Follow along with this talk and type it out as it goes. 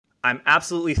I'm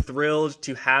absolutely thrilled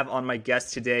to have on my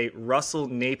guest today Russell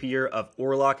Napier of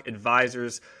Orlock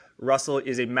Advisors. Russell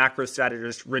is a macro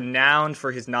strategist renowned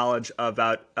for his knowledge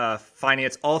about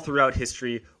finance all throughout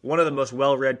history, one of the most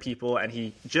well-read people, and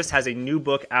he just has a new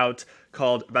book out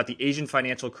called About the Asian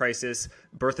Financial Crisis,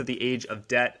 Birth of the Age of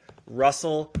Debt.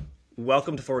 Russell,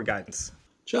 welcome to Forward Guidance.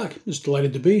 Jack, just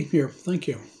delighted to be here. Thank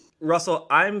you. Russell,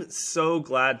 I'm so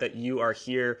glad that you are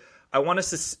here. I want to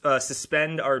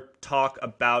suspend our talk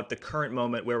about the current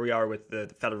moment where we are with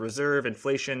the Federal Reserve,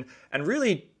 inflation, and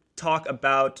really talk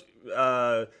about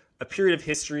a period of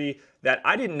history that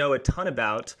I didn't know a ton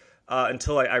about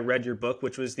until I read your book,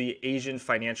 which was the Asian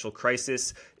financial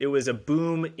crisis. It was a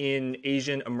boom in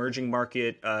Asian emerging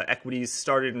market equities,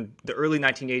 started in the early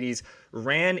 1980s,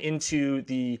 ran into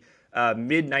the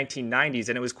mid-1990s,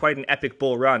 and it was quite an epic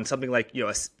bull run, something like a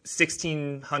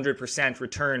 1,600%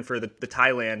 return for the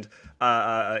Thailand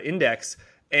index.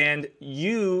 And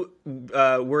you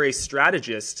were a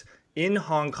strategist in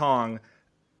Hong Kong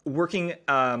working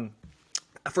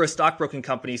for a stockbroking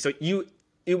company. So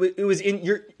it was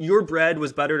in your bread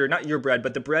was buttered, or not your bread,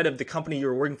 but the bread of the company you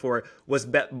were working for was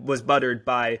buttered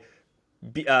by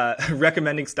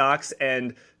recommending stocks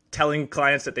and telling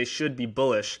clients that they should be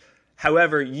bullish.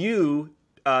 However, you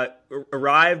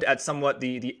arrived at somewhat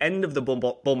the end of the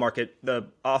bull market.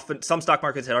 Some stock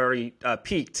markets had already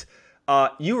peaked.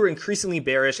 You were increasingly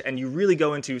bearish, and you really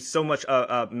go into so much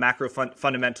macro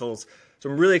fundamentals. So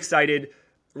I'm really excited.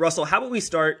 Russell, how about we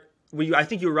start? I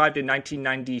think you arrived in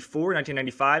 1994,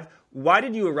 1995. Why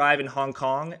did you arrive in Hong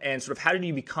Kong, and sort of how did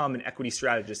you become an equity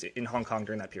strategist in Hong Kong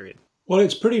during that period? Well,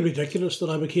 it's pretty ridiculous that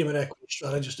I became an equity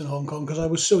strategist in Hong Kong because I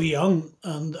was so young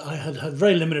and I had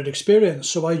very limited experience.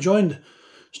 So I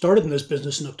started in this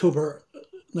business in October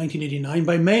 1989.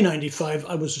 By May 95,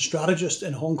 I was a strategist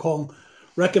in Hong Kong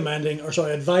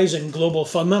advising global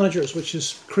fund managers, which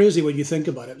is crazy when you think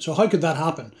about it. So how could that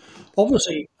happen?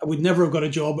 Obviously, I would never have got a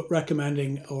job at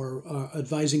recommending or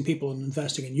advising people on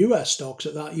investing in US stocks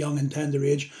at that young and tender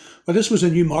age. But this was a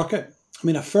new market. I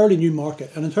mean, a fairly new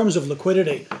market. And in terms of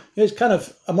liquidity, it's kind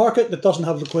of a market that doesn't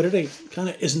have liquidity, kind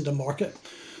of isn't a market.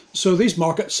 So these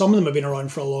markets, some of them have been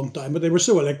around for a long time, but they were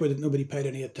so illiquid that nobody paid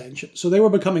any attention. So they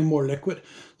were becoming more liquid.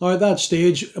 Now at that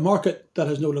stage, a market that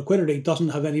has no liquidity doesn't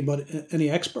have any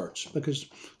experts because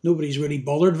nobody's really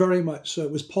bothered very much. So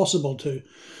it was possible to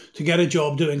get a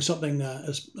job doing something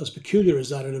as peculiar as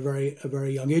that at a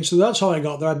very young age. So that's how I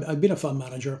got there. I'd been a fund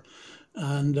manager.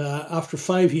 And after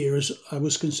 5 years, I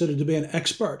was considered to be an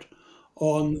expert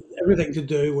on everything to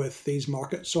do with these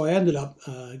markets. So I ended up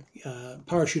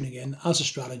parachuting in as a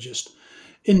strategist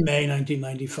in May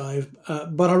 1995,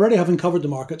 but already having covered the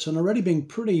markets and already being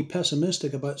pretty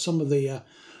pessimistic about some of the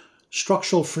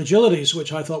structural fragilities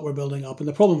which I thought were building up. And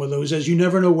the problem with those is you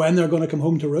never know when they're going to come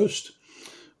home to roost.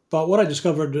 But what I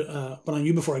discovered, what I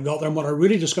knew before I got there, and what I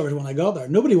really discovered when I got there,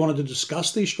 nobody wanted to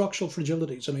discuss these structural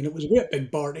fragilities. I mean, it was a great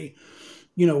big party.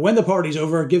 When the party's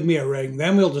over, give me a ring.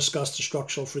 Then we'll discuss the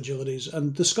structural fragilities.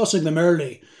 And discussing them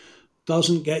early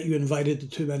doesn't get you invited to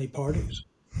too many parties.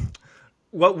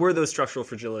 What were those structural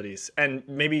fragilities? And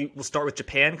maybe we'll start with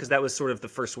Japan, because that was sort of the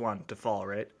first one to fall,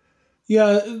 right?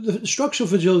 Yeah, the structural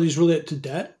fragilities relate to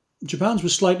debt. Japan's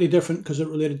was slightly different because it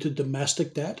related to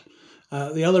domestic debt.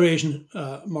 The other Asian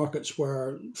markets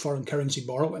were foreign currency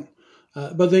borrowing.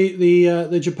 But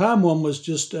the Japan one was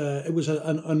just, it was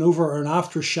an over or an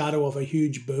after shadow of a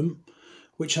huge boom,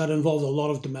 which had involved a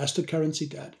lot of domestic currency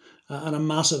debt and a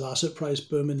massive asset price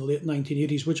boom in the late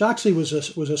 1980s, which actually was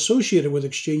associated with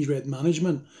exchange rate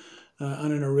management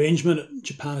and an arrangement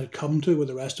Japan had come to with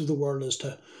the rest of the world as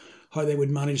to how they would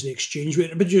manage the exchange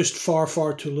rate. It produced far,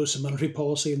 far too loose a monetary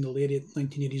policy in the late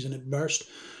 1980s, and it burst.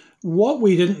 What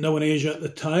we didn't know in Asia at the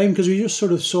time, because we just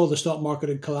sort of saw the stock market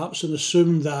had collapsed and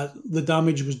assumed that the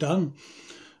damage was done.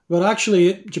 But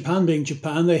actually, Japan being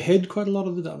Japan, they hid quite a lot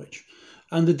of the damage.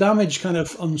 And the damage kind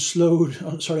of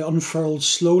unfurled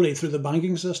slowly through the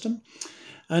banking system.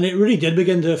 And it really did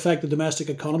begin to affect the domestic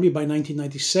economy by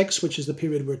 1996, which is the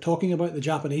period we're talking about, the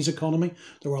Japanese economy.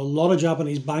 There were a lot of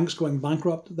Japanese banks going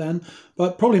bankrupt then.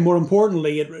 But probably more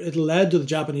importantly, it led to the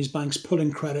Japanese banks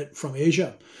pulling credit from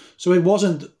Asia. So it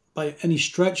wasn't, by any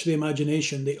stretch of the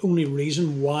imagination, the only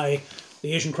reason why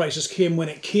the Asian crisis came when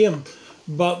it came,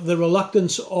 but the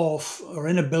reluctance of or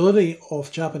inability of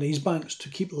Japanese banks to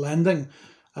keep lending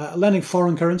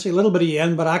foreign currency, a little bit of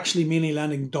yen, but actually mainly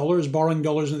lending dollars, borrowing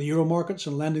dollars in the euro markets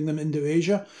and lending them into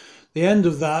Asia. The end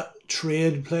of that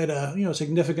trade played a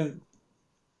significant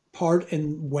part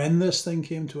in when this thing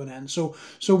came to an end. So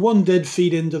one did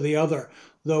feed into the other.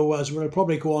 though, as we'll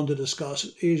probably go on to discuss,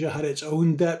 Asia had its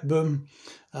own debt boom,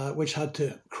 which had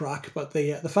to crack. But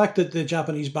the fact that the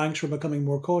Japanese banks were becoming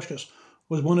more cautious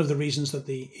was one of the reasons that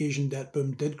the Asian debt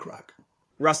boom did crack.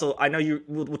 Russell, I know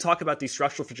we'll talk about these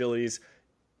structural fragilities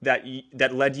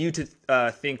that led you to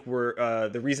think were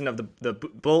the reason of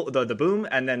the boom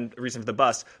and then the reason for the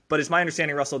bust. But it's my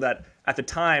understanding, Russell, that at the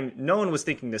time, no one was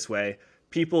thinking this way.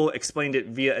 People explained it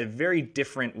via a very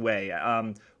different way.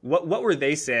 What were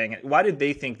they saying? Why did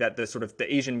they think that the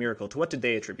Asian miracle? To what did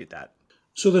they attribute that?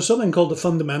 So there's something called the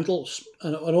fundamentals.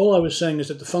 And all I was saying is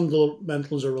that the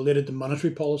fundamentals are related to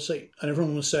monetary policy. And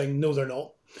everyone was saying, no, they're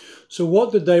not. So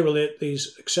what did they relate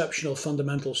these exceptional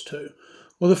fundamentals to?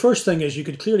 Well, the first thing is you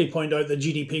could clearly point out that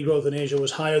GDP growth in Asia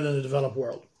was higher than the developed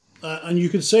world. And you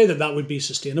could say that that would be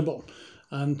sustainable.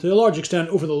 And to a large extent,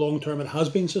 over the long term, it has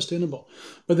been sustainable.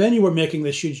 But then you were making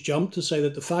this huge jump to say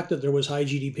that the fact that there was high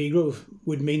GDP growth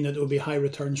would mean that there would be high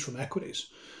returns from equities.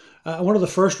 And one of the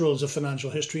first rules of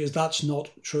financial history is that's not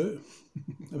true.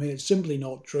 I mean, it's simply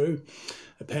not true.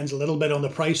 It depends a little bit on the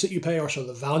price that you pay or so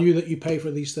the value that you pay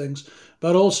for these things.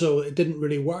 But also, it didn't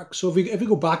really work. So if we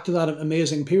go back to that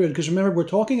amazing period, because remember, we're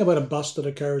talking about a bust that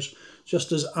occurs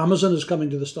just as Amazon is coming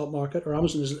to the stock market, or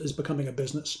Amazon is becoming a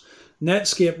business.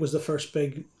 Netscape was the first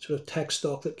big sort of tech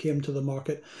stock that came to the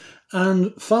market.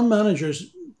 And fund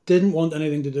managers didn't want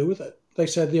anything to do with it. They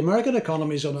said the American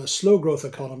economy is on a slow growth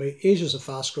economy. Asia's a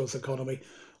fast growth economy.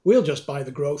 We'll just buy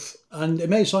the growth. And it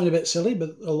may sound a bit silly,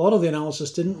 but a lot of the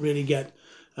analysis didn't really get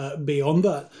beyond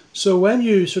that. So when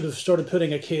you sort of started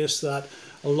putting a case that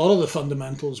a lot of the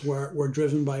fundamentals were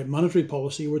driven by monetary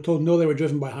policy, we're told no, they were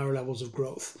driven by higher levels of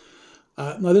growth.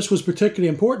 Now, this was particularly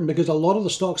important because a lot of the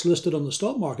stocks listed on the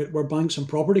stock market were banks and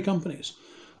property companies.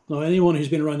 Now, anyone who's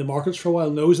been around the markets for a while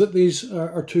knows that these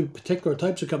are two particular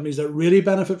types of companies that really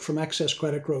benefit from excess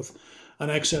credit growth and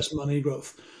excess money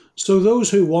growth. So those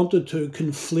who wanted to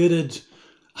conflated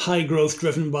high growth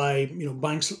driven by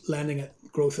banks lending at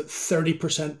growth at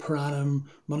 30% per annum,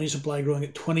 money supply growing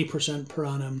at 20% per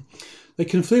annum, they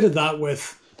conflated that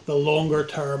with the longer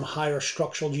term higher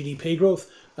structural GDP growth,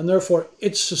 and therefore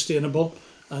it's sustainable.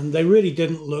 And they really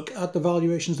didn't look at the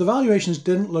valuations. The valuations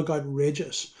didn't look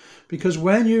outrageous because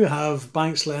when you have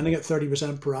banks lending at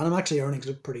 30% per annum, actually earnings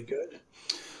look pretty good.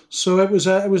 So it was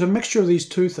a mixture of these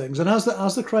two things. And as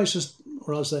the crisis,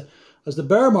 or as the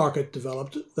bear market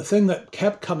developed, the thing that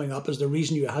kept coming up as the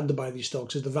reason you had to buy these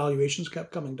stocks is the valuations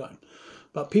kept coming down.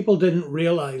 But people didn't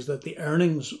realize that the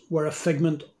earnings were a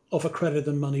figment of a credit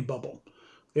and money bubble.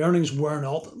 The earnings were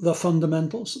not the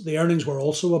fundamentals. The earnings were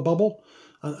also a bubble.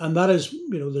 And that is,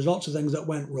 there's lots of things that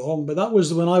went wrong. But that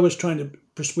was when I was trying to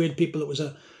persuade people it was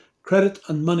a credit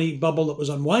and money bubble that was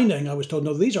unwinding. I was told,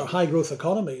 no, these are high growth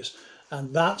economies.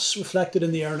 And that's reflected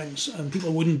in the earnings. And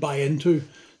people wouldn't buy into,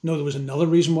 no, there was another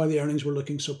reason why the earnings were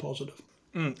looking so positive.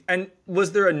 And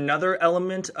was there another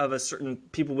element of a certain,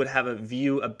 people would have a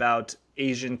view about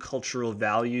Asian cultural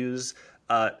values,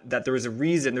 that there was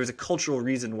a cultural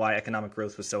reason why economic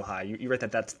growth was so high? You write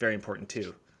that that's very important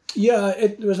too. Yeah,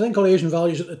 there was a thing called Asian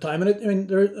values at the time. And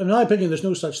in my opinion, there's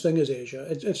no such thing as Asia.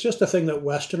 It's just a thing that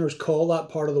Westerners call that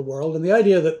part of the world. And the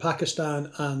idea that Pakistan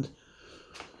and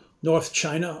North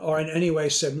China are in any way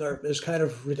similar is kind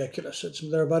of ridiculous.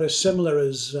 They're about as similar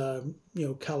as,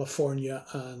 California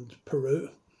and Peru.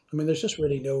 I mean, there's just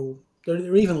really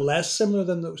they're even less similar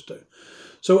than those two.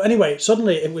 So anyway,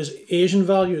 suddenly it was Asian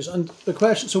values. And the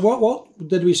question, so what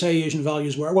did we say Asian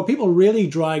values were? Well, people really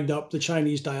dragged up the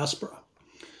Chinese diaspora.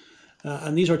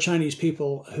 And these are Chinese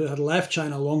people who had left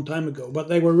China a long time ago, but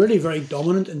they were really very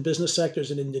dominant in business sectors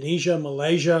in Indonesia,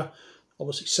 Malaysia,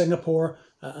 obviously Singapore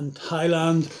and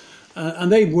Thailand.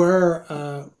 And they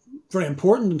were very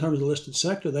important in terms of the listed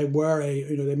sector. They were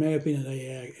they may have been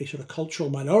in a sort of cultural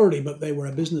minority, but they were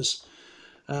a business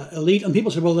elite. And people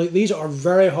said, well, these are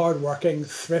very hardworking,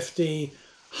 thrifty,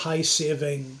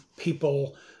 high-saving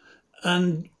people.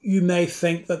 And you may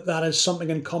think that that is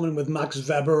something in common with Max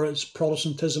Weber's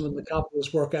Protestantism and the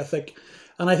capitalist work ethic.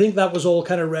 And I think that was all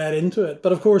kind of read into it.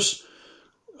 But of course,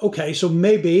 okay, so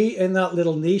maybe in that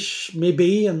little niche,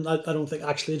 maybe, and I don't think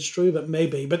actually it's true, but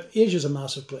maybe. But Asia's a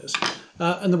massive place.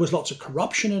 And there was lots of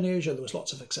corruption in Asia. There was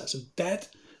lots of excessive debt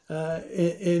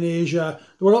in Asia.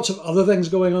 There were lots of other things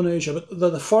going on in Asia. But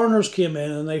the foreigners came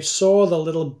in and they saw the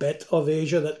little bit of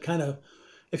Asia that kind of,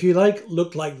 if you like,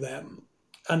 looked like them.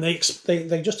 And they just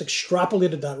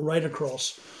extrapolated that right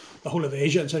across the whole of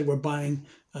Asia and said, we're buying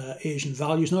Asian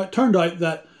values. Now, it turned out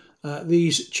that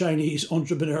these Chinese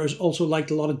entrepreneurs also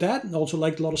liked a lot of debt and also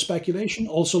liked a lot of speculation,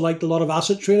 also liked a lot of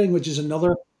asset trading, which is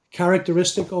another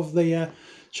characteristic of the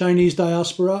Chinese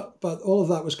diaspora, but all of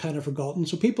that was kind of forgotten.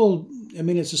 So people, I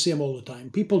mean, it's the same all the time.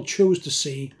 People chose to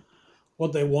see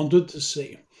what they wanted to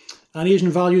see. And Asian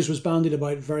values was bandied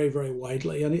about very, very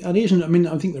widely. And Asian, I mean,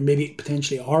 I think there maybe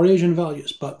potentially are Asian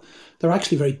values, but they're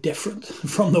actually very different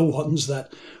from the ones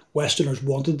that Westerners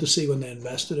wanted to see when they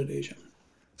invested in Asia.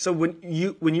 So when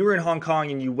you were in Hong Kong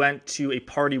and you went to a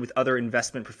party with other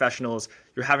investment professionals,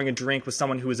 you're having a drink with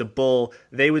someone who is a bull,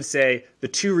 they would say the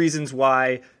two reasons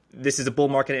why this is a bull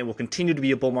market and it will continue to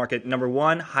be a bull market. Number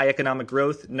one, high economic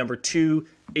growth. Number two,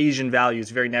 Asian values,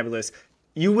 very nebulous.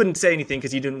 You wouldn't say anything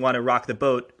because you didn't want to rock the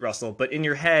boat, Russell, but in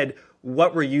your head,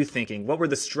 what were you thinking? What were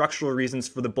the structural reasons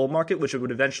for the bull market, which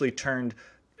would eventually turn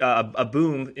a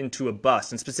boom into a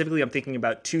bust? And specifically, I'm thinking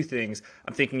about two things.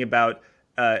 I'm thinking about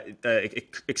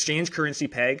exchange currency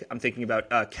peg. I'm thinking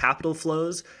about capital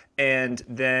flows, and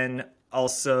then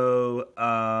also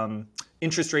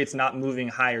interest rates not moving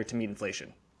higher to meet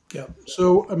inflation. Yeah.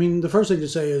 So, I mean, the first thing to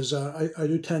say is I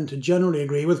do tend to generally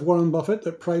agree with Warren Buffett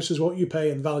that price is what you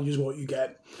pay and value is what you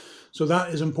get. So that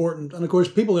is important. And of course,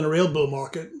 people in a real bull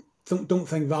market don't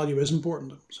think value is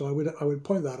important. So I would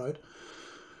point that out.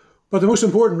 But the most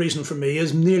important reason for me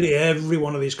is nearly every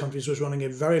one of these countries was running a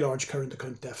very large current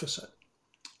account deficit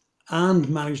and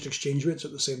managed exchange rates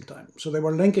at the same time. So they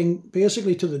were linking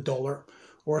basically to the dollar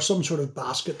or some sort of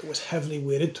basket that was heavily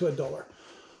weighted to a dollar.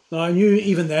 Now, I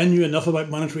knew enough about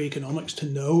monetary economics to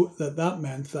know that that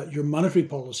meant that your monetary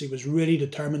policy was really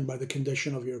determined by the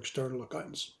condition of your external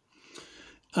accounts.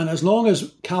 And as long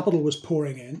as capital was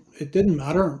pouring in, it didn't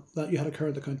matter that you had a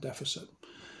current account deficit.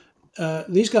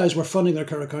 These guys were funding their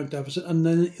current account deficit, and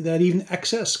then they had even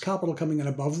excess capital coming in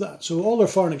above that. So all their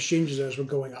foreign exchange reserves were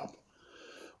going up,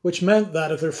 which meant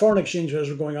that if their foreign exchange reserves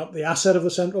were going up, the asset of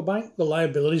the central bank, the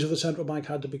liabilities of the central bank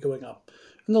had to be going up.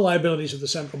 And the liabilities of the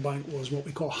central bank was what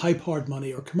we call high-powered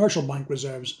money or commercial bank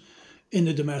reserves in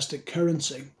the domestic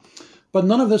currency. But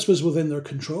none of this was within their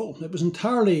control. It was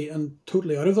entirely and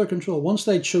totally out of their control. Once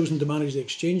they'd chosen to manage the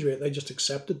exchange rate, they just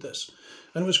accepted this.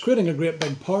 And it was creating a great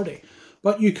big party.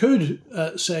 But you could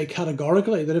say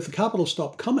categorically that if the capital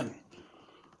stopped coming,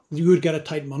 you would get a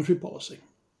tight monetary policy.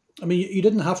 I mean, you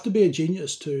didn't have to be a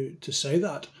genius to say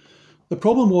that. The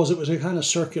problem was it was a kind of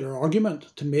circular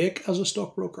argument to make as a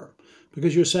stockbroker.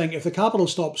 Because you're saying if the capital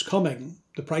stops coming,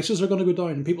 the prices are going to go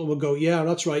down. And people will go, yeah,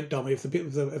 that's right, dummy. If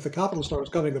the capital starts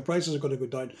coming, the prices are going to go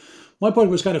down. My point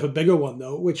was kind of a bigger one,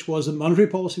 though, which was that monetary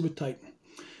policy would tighten.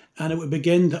 And it would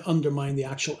begin to undermine the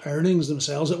actual earnings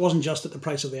themselves. It wasn't just that the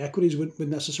price of the equities would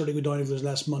necessarily go down if there's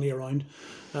less money around.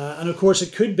 And of course,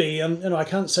 it could be, and I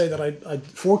can't say that I'd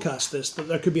forecast this, that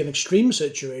there could be an extreme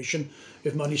situation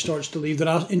if money starts to leave,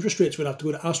 that interest rates would have to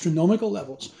go to astronomical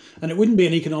levels. And it wouldn't be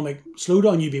an economic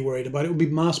slowdown you'd be worried about. It would be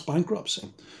mass bankruptcy.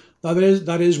 That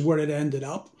is where it ended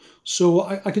up. So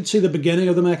I could see the beginning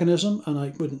of the mechanism, and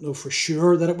I wouldn't know for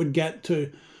sure that it would get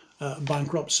to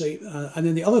bankruptcy. And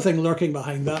then the other thing lurking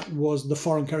behind that was the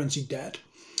foreign currency debt.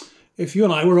 If you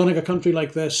and I were running a country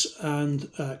like this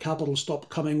and capital stopped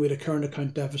coming with a current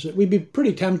account deficit, we'd be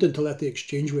pretty tempted to let the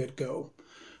exchange rate go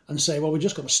and say, well, we're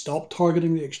just going to stop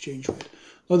targeting the exchange rate.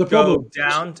 Now, the problem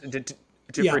down for it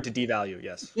to devalue,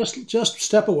 yes. Just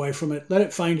step away from it, let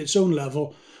it find its own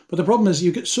level. But the problem is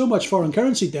you get so much foreign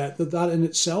currency debt that in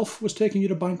itself was taking you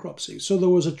to bankruptcy. So there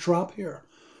was a trap here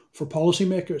for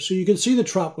policymakers. So you could see the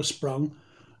trap was sprung.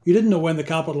 You didn't know when the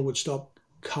capital would stop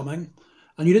coming,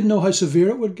 and you didn't know how severe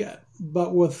it would get.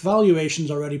 But with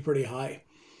valuations already pretty high,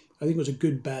 I think it was a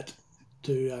good bet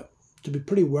to be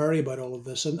pretty wary about all of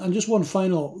this. And just one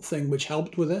final thing which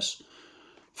helped with this.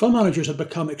 Fund managers had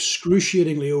become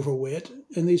excruciatingly overweight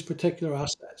in these particular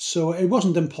assets. So it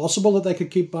wasn't impossible that they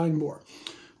could keep buying more.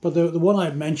 But the one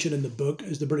I mentioned in the book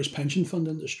is the British pension fund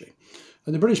industry.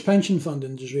 And the British pension fund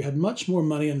industry had much more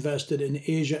money invested in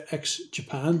Asia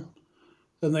ex-Japan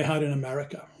than they had in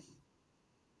America.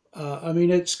 I mean,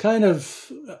 it's kind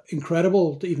of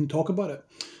incredible to even talk about it.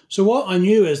 So what I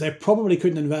knew is they probably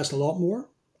couldn't invest a lot more.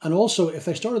 And also, if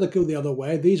they started to go the other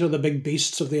way, these are the big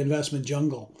beasts of the investment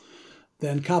jungle,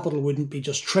 then capital wouldn't be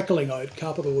just trickling out,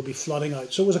 capital would be flooding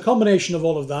out. So it was a combination of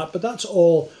all of that, but that's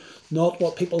all not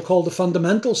what people call the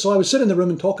fundamentals. So I would sit in the room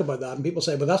and talk about that, and people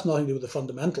say, but that's nothing to do with the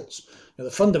fundamentals. You know,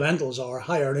 the fundamentals are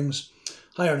high earnings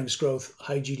growth,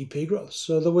 high GDP growth.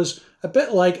 So there was a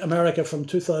bit like America from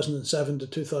 2007 to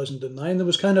 2009. There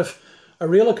was kind of a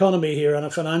real economy here and a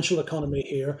financial economy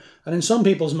here. And in some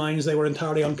people's minds, they were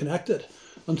entirely unconnected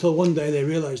until one day they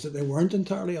realized that they weren't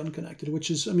entirely unconnected, which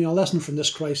is, I mean, a lesson from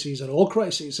this crisis and all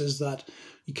crises is that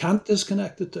you can't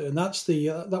disconnect the two. And that's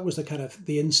that was the kind of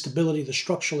the instability, the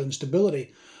structural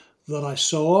instability that I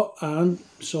saw and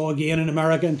saw again in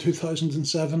America in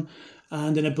 2007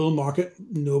 And in a bull market,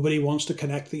 nobody wants to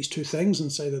connect these two things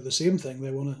and say they're the same thing.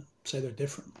 They want to say they're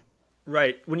different.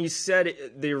 Right. When you said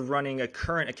they're running a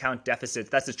current account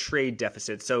deficit, that's a trade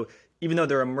deficit. So even though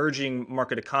they're emerging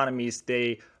market economies,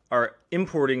 they are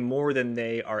importing more than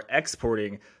they are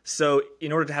exporting. So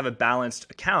in order to have a balanced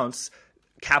accounts,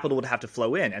 capital would have to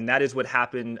flow in. And that is what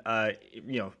happened,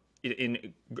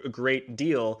 in a great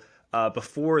deal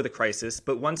before the crisis.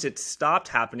 But once it stopped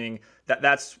happening,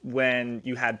 that's when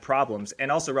you had problems.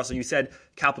 And also, Russell, you said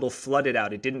capital flooded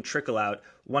out. It didn't trickle out.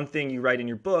 One thing you write in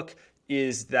your book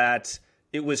is that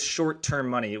it was short-term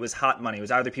money. It was hot money. It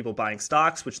was either people buying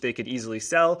stocks, which they could easily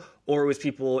sell, or it was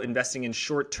people investing in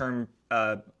short-term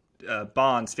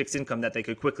bonds, fixed income that they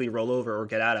could quickly roll over or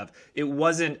get out of. It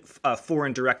wasn't a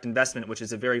foreign direct investment, which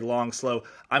is a very long, slow,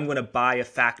 I'm going to buy a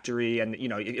factory. And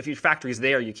if your factory is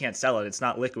there, you can't sell it. It's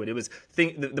not liquid. It was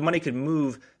the money could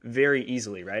move very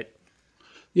easily, right?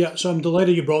 Yeah, so I'm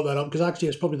delighted you brought that up, because actually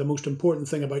it's probably the most important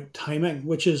thing about timing,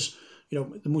 which is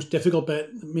the most difficult bit,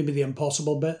 maybe the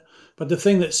impossible bit. But the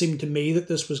thing that seemed to me that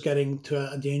this was getting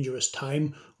to a dangerous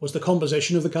time was the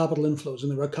composition of the capital inflows, and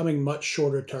they were coming much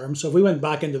shorter term. So if we went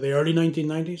back into the early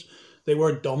 1990s, they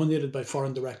were dominated by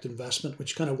foreign direct investment,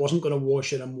 which kind of wasn't going to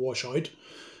wash in and wash out.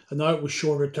 And now it was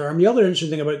shorter term. The other interesting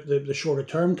thing about the shorter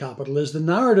term capital is the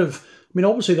narrative. I mean,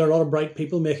 obviously there are a lot of bright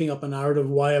people making up a narrative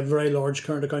why a very large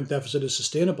current account deficit is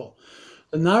sustainable.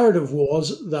 The narrative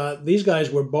was that these guys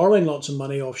were borrowing lots of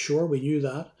money offshore, we knew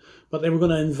that, but they were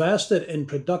going to invest it in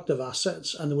productive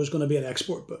assets, and there was going to be an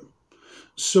export boom.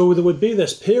 So there would be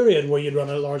this period where you'd run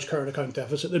a large current account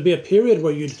deficit. There'd be a period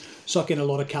where you'd suck in a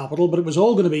lot of capital, but it was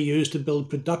all going to be used to build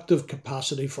productive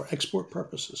capacity for export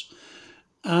purposes.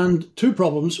 And two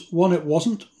problems. One, it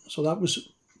wasn't. So that was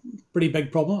a pretty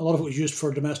big problem. A lot of it was used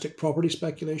for domestic property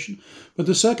speculation. But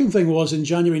the second thing was, in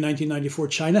January 1994,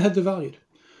 China had devalued.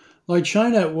 Now,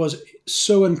 China was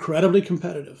so incredibly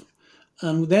competitive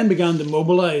and then began to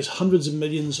mobilize hundreds of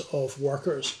millions of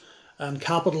workers and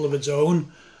capital of its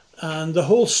own. And the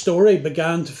whole story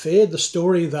began to fade, the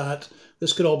story that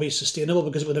this could all be sustainable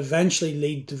because it would eventually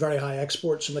lead to very high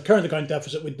exports and the current account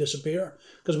deficit would disappear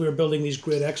because we were building these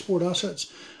great export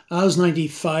assets. As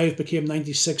 95 became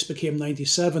 96, became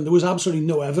 97, there was absolutely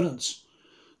no evidence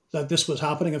that this was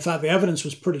happening. In fact, the evidence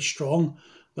was pretty strong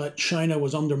that China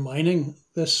was undermining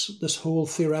this whole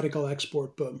theoretical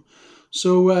export boom.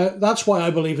 So that's why I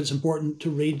believe it's important to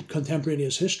read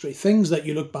contemporaneous history. Things that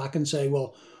you look back and say,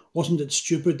 well, wasn't it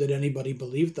stupid that anybody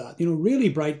believed that? Really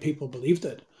bright people believed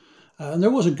it. And there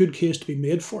was a good case to be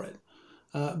made for it.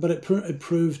 But it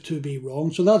proved to be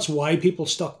wrong. So that's why people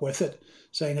stuck with it,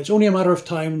 saying it's only a matter of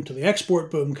time until the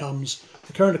export boom comes,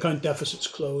 the current account deficits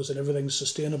close, and everything's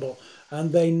sustainable.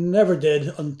 And they never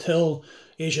did until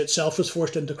Asia itself was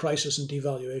forced into crisis and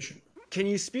devaluation. Can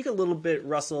you speak a little bit,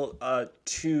 Russell,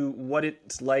 to what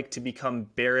it's like to become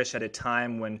bearish at a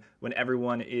time when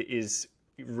everyone is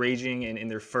raging in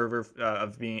their fervor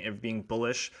of being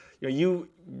bullish? You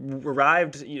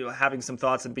arrived, having some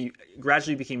thoughts and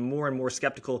gradually became more and more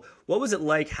skeptical. What was it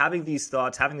like having these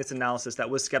thoughts, having this analysis that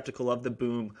was skeptical of the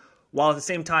boom, while at the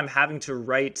same time having to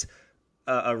write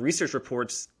research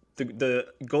reports, the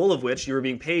goal of which you were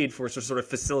being paid for to sort of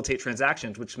facilitate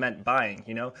transactions, which meant buying?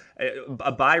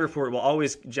 A buy report will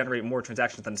always generate more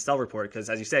transactions than a sell report because,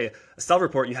 as you say, a sell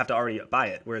report you have to already buy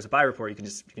it, whereas a buy report you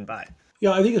can buy.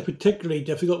 Yeah, I think it's particularly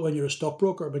difficult when you're a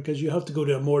stockbroker because you have to go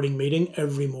to a morning meeting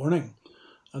every morning.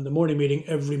 And the morning meeting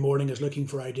every morning is looking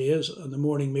for ideas. And the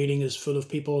morning meeting is full of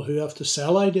people who have to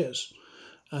sell ideas.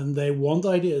 And they want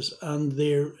ideas. And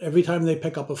every time they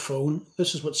pick up a phone,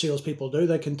 this is what salespeople do.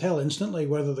 They can tell instantly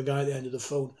whether the guy at the end of the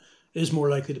phone is more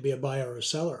likely to be a buyer or a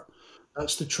seller.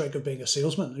 That's the trick of being a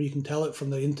salesman. You can tell it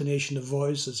from the intonation of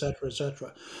voice, etc.,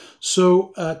 etc.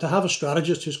 So to have a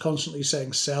strategist who's constantly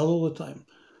saying sell all the time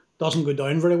doesn't go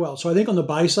down very well. So I think on the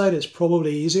buy side, it's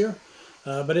probably easier,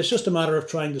 but it's just a matter of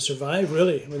trying to survive,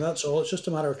 really. I mean, that's all. It's just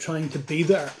a matter of trying to be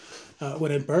there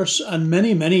when it bursts. And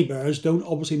many, many bears don't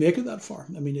obviously make it that far.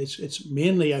 I mean, it's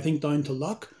mainly, I think, down to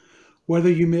luck, whether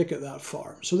you make it that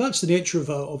far. So that's the nature of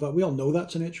a we all know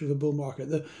that's the nature of a bull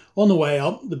market. On the way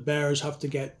up, the bears have to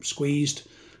get squeezed,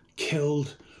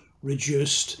 killed,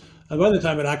 reduced. And by the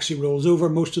time it actually rolls over,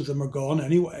 most of them are gone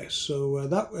anyway. So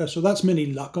that's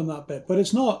mainly luck on that bit. But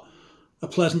it's not a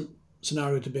pleasant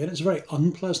scenario to be in. It's a very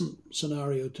unpleasant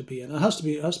scenario to be in. It has to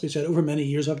be said. Over many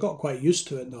years, I've got quite used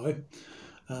to it now,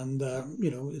 and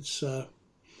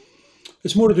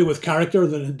it's more to do with character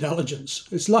than intelligence.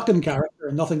 It's luck and character,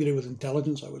 and nothing to do with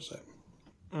intelligence, I would say.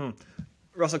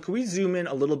 Russell, can we zoom in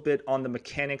a little bit on the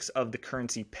mechanics of the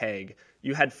currency peg?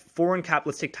 You had foreign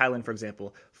capital. Let's take Thailand, for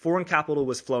example. Foreign capital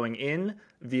was flowing in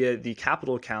via the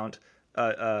capital account,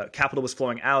 capital was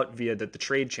flowing out via the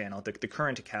trade channel, the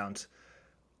current account.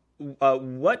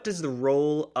 What does the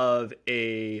role of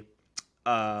a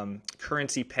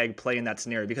currency peg play in that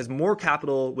scenario? Because more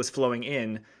capital was flowing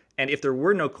in, and if there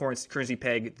were no currency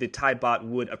peg, the Thai baht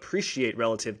would appreciate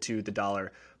relative to the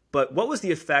dollar. But what was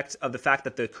the effect of the fact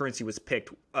that the currency was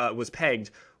pegged?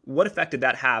 What effect did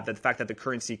that have? The fact that the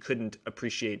currency couldn't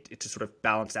appreciate to sort of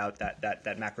balance out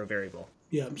that macro variable.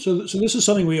 Yeah, so this is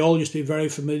something we all used to be very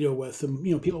familiar with,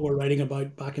 and people were writing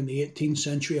about back in the 18th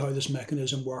century how this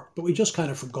mechanism worked, but we just kind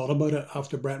of forgot about it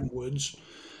after Bretton Woods.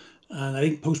 And I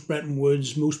think post Bretton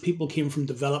Woods, most people came from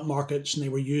developed markets and they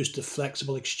were used to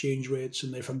flexible exchange rates,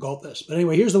 and they forgot this. But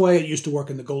anyway, here's the way it used to work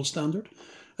in the gold standard,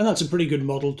 and that's a pretty good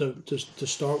model to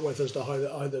start with as to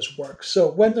how this works.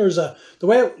 So when the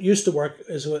way it used to work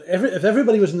is if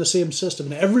everybody was in the same system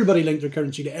and everybody linked their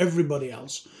currency to everybody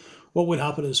else, what would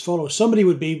happen is follows. Somebody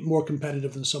would be more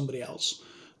competitive than somebody else.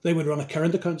 They would run a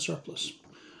current account surplus.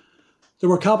 There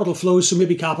were capital flows, so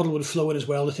maybe capital would flow in as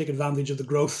well to take advantage of the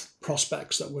growth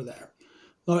prospects that were there.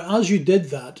 Now, as you did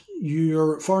that,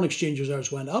 your foreign exchange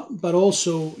reserves went up, but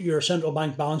also your central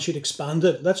bank balance sheet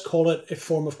expanded. Let's call it a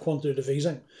form of quantitative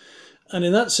easing. And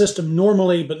in that system,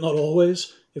 normally, but not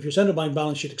always, if your central bank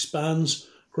balance sheet expands,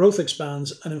 growth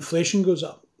expands, and inflation goes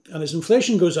up. And as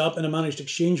inflation goes up in a managed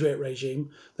exchange rate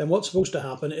regime, then what's supposed to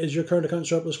happen is your current account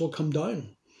surplus will come down.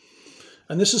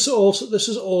 And this is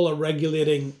all a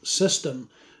regulating system.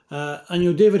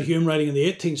 And David Hume, writing in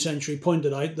the 18th century,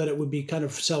 pointed out that it would be kind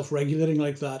of self-regulating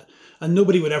like that. And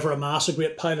nobody would ever amass a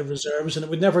great pile of reserves, and it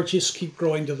would never just keep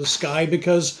growing to the sky,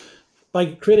 because by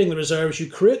creating the reserves, you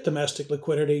create domestic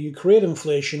liquidity, you create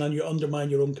inflation, and you undermine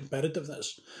your own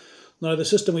competitiveness. Now, the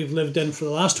system we've lived in for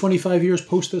the last 25 years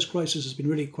post this crisis has been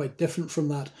really quite different from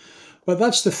that. But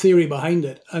that's the theory behind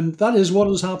it. And that is what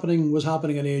was happening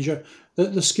in Asia.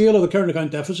 The scale of the current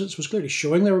account deficits was clearly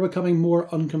showing they were becoming more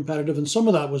uncompetitive. And some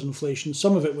of that was inflation.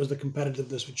 Some of it was the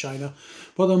competitiveness with China.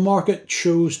 But the market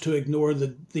chose to ignore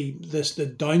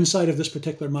the downside of this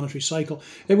particular monetary cycle.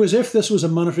 It was if this was a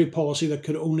monetary policy that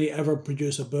could only ever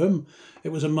produce a boom.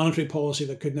 It was a monetary policy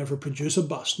that could never produce a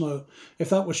bust. Now, if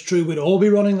that was true, we'd all be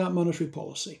running that monetary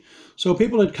policy. So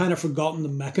people had kind of forgotten the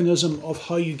mechanism of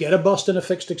how you get a bust in a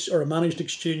fixed or a managed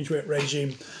exchange rate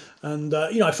regime. And,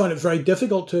 I found it very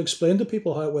difficult to explain to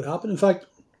people how it would happen. In fact,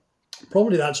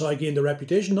 probably that's how I gained a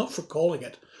reputation, not for calling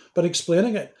it, but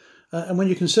explaining it. And when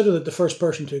you consider that the first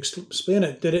person to explain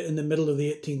it did it in the middle of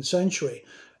the 18th century,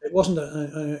 it wasn't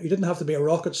you didn't have to be a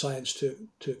rocket science to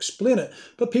explain it,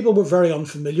 but people were very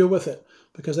unfamiliar with it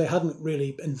because they hadn't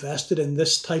really invested in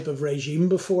this type of regime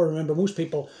before. Remember, most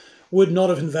people would not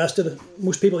have invested.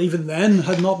 Most people even then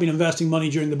had not been investing money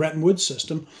during the Bretton Woods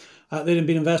system. They'd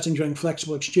been investing during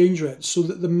flexible exchange rates. So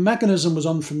the mechanism was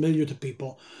unfamiliar to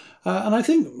people. And I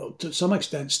think to some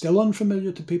extent still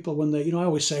unfamiliar to people when they, I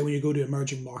always say when you go to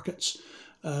emerging markets,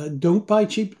 don't buy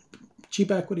cheap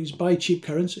equities, buy cheap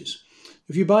currencies.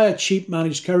 If you buy a cheap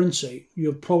managed currency,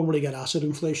 you'll probably get asset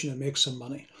inflation and make some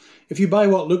money. If you buy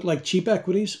what look like cheap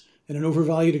equities in an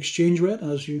overvalued exchange rate,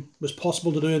 as was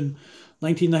possible to do in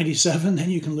 1997, then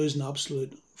you can lose an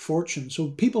absolute fortune. So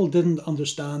people didn't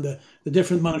understand the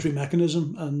different monetary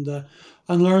mechanism and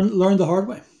learn the hard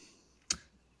way.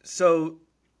 So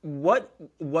what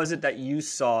was it that you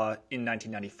saw in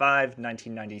 1995,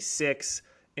 1996,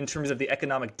 in terms of the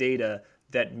economic data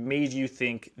that made you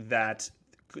think that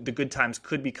the good times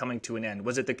could be coming to an end?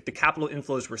 Was it the capital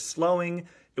inflows were slowing?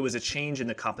 It was a change in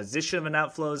the composition of an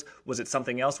outflows? Was it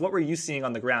something else? What were you seeing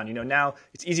on the ground? Now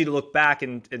it's easy to look back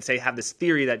and say, have this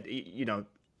theory that,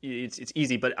 it's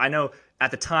easy. But I know at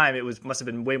the time must have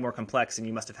been way more complex, and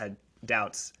you must have had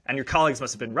doubts. And your colleagues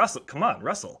must have been, Russell, come on,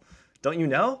 Russell, don't you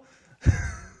know?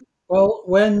 Well,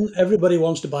 when everybody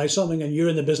wants to buy something and you're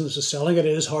in the business of selling it,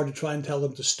 it is hard to try and tell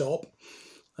them to stop.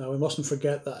 We mustn't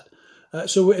forget that.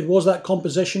 So it was that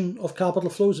composition of capital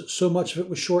flows. So much of it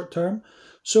was short term.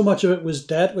 So much of it was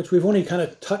debt, which we've only kind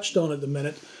of touched on at the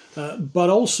minute.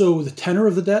 But also the tenor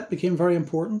of the debt became very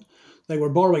important. They were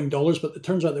borrowing dollars, but it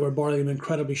turns out they were borrowing them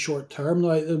incredibly short term.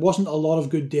 Now, there wasn't a lot of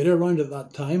good data around at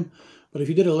that time. But if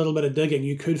you did a little bit of digging,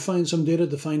 you could find some data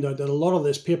to find out that a lot of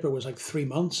this paper was like 3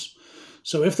 months.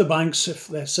 So if the banks, if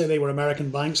let's say they were American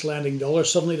banks lending dollars,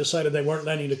 suddenly decided they weren't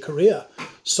lending to Korea,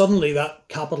 suddenly that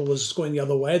capital was going the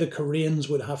other way. The Koreans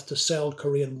would have to sell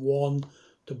Korean won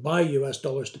to buy US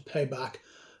dollars to pay back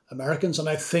Americans. And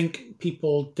I think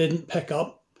people didn't pick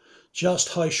up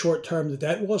just how short term the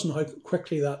debt was and how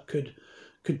quickly that could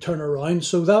turn around.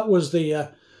 So that was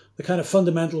the kind of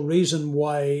fundamental reason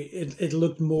why it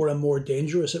looked more and more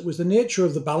dangerous. It was the nature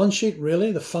of the balance sheet,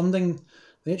 really, the funding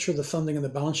the nature of the funding and the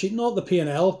balance sheet, not the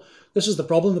P&L. This is the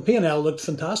problem. The P&L looked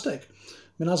fantastic.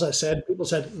 I mean, as I said, people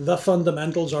said the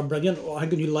fundamentals are brilliant. Oh, how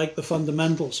can you like the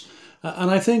fundamentals?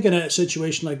 And I think in a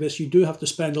situation like this, you do have to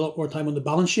spend a lot more time on the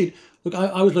balance sheet. Look,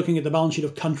 I was looking at the balance sheet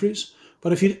of countries,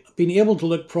 but if you'd been able to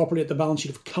look properly at the balance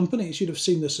sheet of companies, you'd have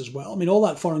seen this as well. I mean, all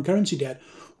that foreign currency debt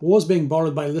was being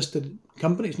borrowed by listed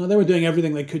companies. Now, they were doing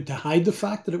everything they could to hide the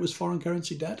fact that it was foreign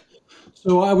currency debt.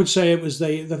 So I would say it was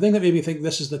the thing that made me think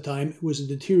this is the time was a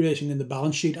deterioration in the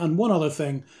balance sheet. And one other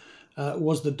thing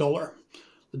was the dollar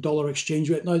exchange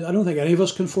rate. Now, I don't think any of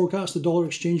us can forecast the dollar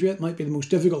exchange rate. It might be the most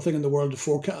difficult thing in the world to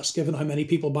forecast, given how many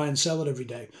people buy and sell it every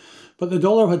day. But the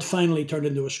dollar had finally turned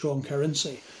into a strong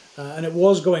currency. And it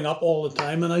was going up all the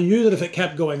time. And I knew that if it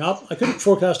kept going up, I couldn't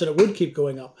forecast that it would keep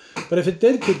going up. But if it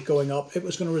did keep going up, it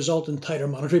was going to result in tighter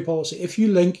monetary policy. If you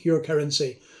link your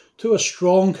currency to a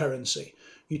strong currency,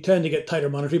 you tend to get tighter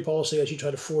monetary policy as you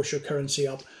try to force your currency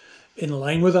up in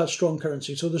line with that strong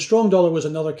currency. So the strong dollar was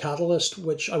another catalyst,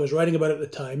 which I was writing about at the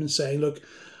time and saying, look,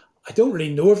 I don't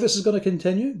really know if this is going to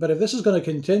continue, but if this is going to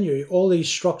continue, all these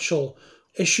structural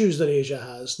issues that Asia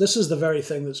has, this is the very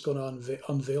thing that's going to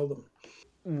unveil them.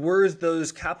 Were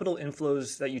those capital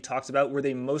inflows that you talked about, were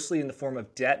they mostly in the form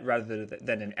of debt rather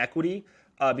than in equity?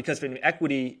 Because for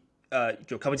equity,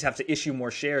 companies have to issue more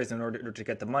shares in order to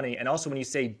get the money. And also when you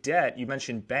say debt, you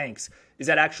mentioned banks. Is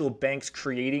that actual banks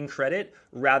creating credit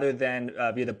rather than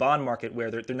via the bond market where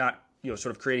they're not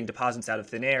sort of creating deposits out of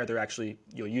thin air? They're actually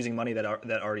using money that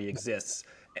already exists.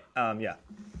 Yeah.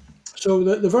 So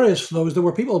the various flows, there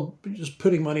were people just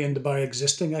putting money in to buy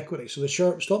existing equity. So the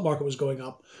stock market was going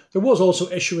up. There was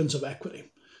also issuance of equity.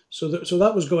 So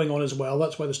that was going on as well.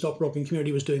 That's why the stockbroking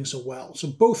community was doing so well. So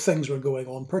both things were going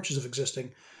on, purchase of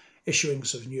existing,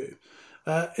 issuance of new.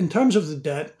 In terms of the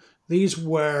debt, these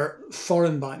were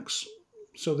foreign banks.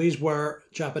 So these were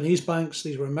Japanese banks,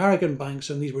 these were American banks,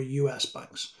 and these were US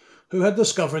banks who had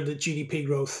discovered that GDP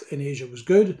growth in Asia was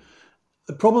good.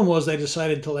 The problem was they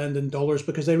decided to lend in dollars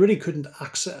because they really couldn't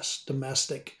access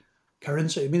domestic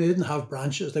currency. I mean, they didn't have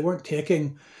branches. They weren't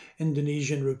taking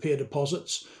Indonesian rupiah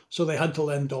deposits, so they had to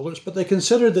lend dollars. But they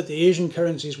considered that the Asian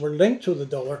currencies were linked to the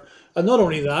dollar. And not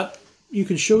only that, you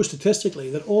can show statistically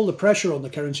that all the pressure on the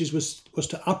currencies was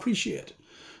to appreciate.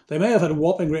 They may have had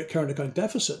whopping great current account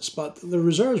deficits, but the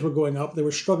reserves were going up. They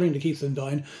were struggling to keep them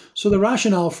down. So the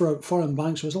rationale for foreign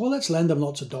banks was, well, let's lend them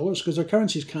lots of dollars because their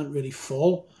currencies can't really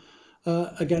fall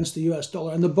against the US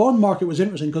dollar. And the bond market was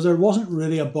interesting because there wasn't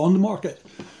really a bond market.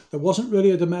 There wasn't really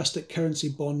a domestic currency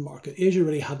bond market. Asia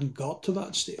really hadn't got to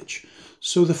that stage.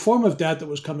 So the form of debt that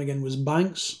was coming in was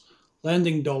banks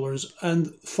lending dollars,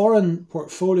 and foreign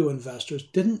portfolio investors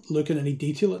didn't look in any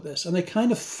detail at this. And they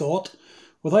kind of thought,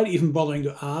 without even bothering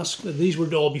to ask, that these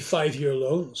would all be 5-year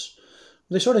loans.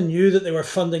 They sort of knew that they were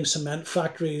funding cement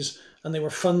factories and they were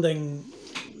funding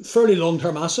fairly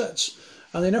long-term assets.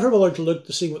 And they never bothered to look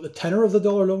to see what the tenor of the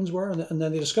dollar loans were. And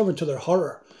then they discovered to their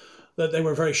horror that they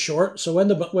were very short. So when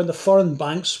the foreign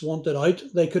banks wanted out,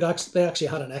 they actually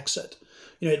had an exit.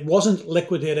 It wasn't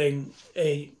liquidating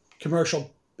a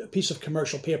piece of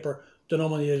commercial paper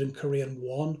denominated in Korean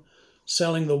won,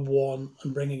 selling the won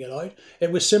and bringing it out.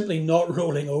 It was simply not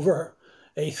rolling over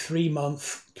a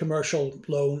 3-month commercial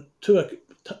loan to a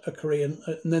Korean,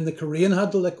 and then the Korean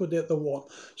had to liquidate the won.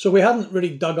 So we hadn't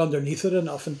really dug underneath it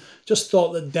enough and just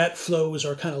thought that debt flows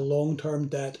are kind of long-term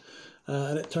debt.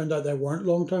 And it turned out they weren't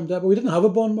long-term debt, but we didn't have a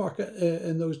bond market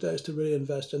in those days to really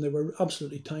invest in. They were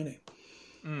absolutely tiny.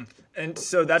 And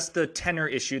so that's the tenor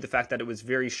issue. The fact that it was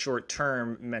very short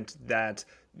term meant that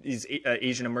these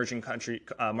Asian emerging country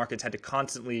markets had to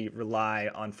constantly rely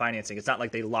on financing. It's not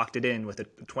like they locked it in with a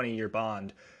 20-year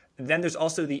bond. And then there's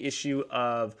also the issue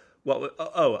of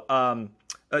the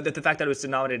fact that it was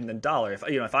denominated in the dollar.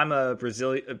 If I'm a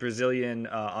Brazilian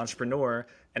entrepreneur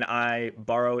and I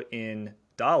borrow in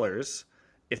dollars,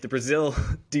 if the Brazil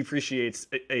depreciates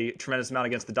a tremendous amount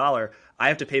against the dollar, I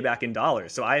have to pay back in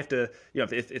dollars. So I have to,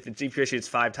 if it depreciates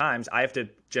 5 times, I have to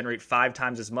generate 5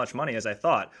 times as much money as I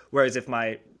thought. Whereas if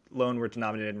my loan were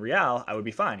denominated in real, I would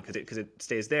be fine because it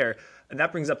stays there. And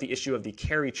that brings up the issue of the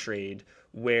carry trade,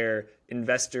 where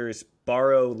investors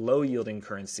borrow low-yielding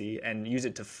currency and use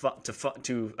it to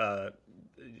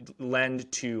lend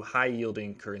to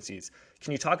high-yielding currencies.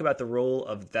 Can you talk about the role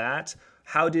of that?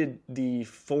 How did the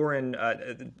foreign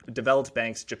developed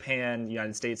banks, Japan, the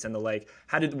United States, and the like,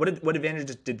 what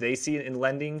advantages did they see in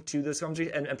lending to those countries?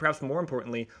 And perhaps more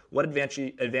importantly, what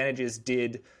advantages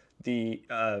did does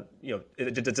a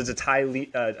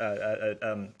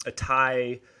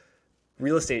Thai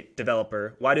real estate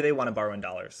developer, why do they want to borrow in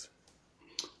dollars?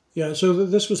 Yeah, so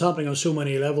this was happening on so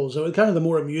many levels. So kind of the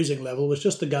more amusing level was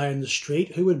just the guy in the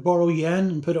street who would borrow yen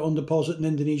and put it on deposit in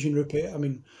Indonesian rupiah. I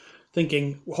mean,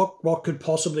 thinking, what could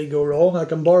possibly go wrong? I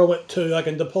can borrow it too, I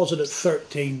can deposit at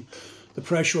 13. The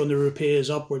pressure on the rupiah is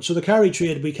upward. So the carry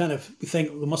trade, we think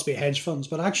there must be hedge funds,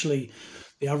 but actually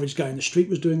the average guy in the street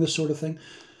was doing this sort of thing.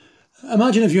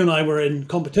 Imagine if you and I were in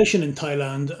competition in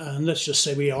Thailand, and let's just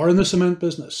say we are in the cement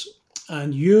business,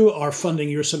 and you are funding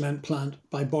your cement plant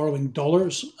by borrowing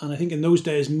dollars, and I think in those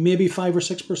days maybe 5 or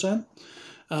 6%,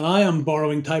 and I am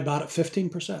borrowing Thai baht at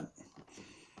 15%.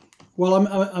 Well,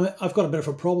 I've got a bit of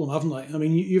a problem, haven't I? I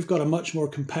mean, you've got a much more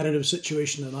competitive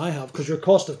situation than I have because your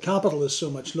cost of capital is so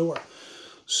much lower.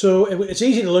 So it's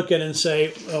easy to look at and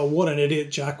say, oh, what an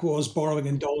idiot Jack was borrowing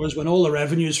in dollars when all the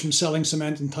revenues from selling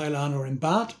cement in Thailand are in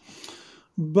baht.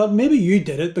 But maybe you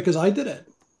did it because I did it.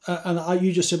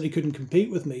 You just simply couldn't compete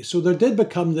with me. So there did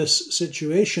become this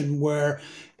situation where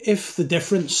if the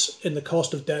difference in the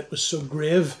cost of debt was so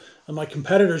grave and my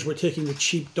competitors were taking the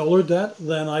cheap dollar debt,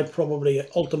 then I probably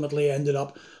ultimately ended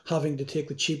up having to take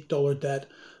the cheap dollar debt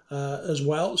as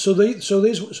well. So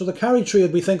the carry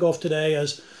trade we think of today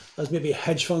as maybe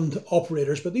hedge fund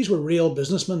operators, but these were real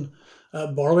businessmen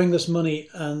borrowing this money,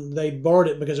 and they borrowed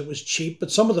it because it was cheap,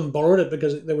 but some of them borrowed it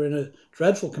because they were in a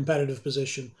dreadful competitive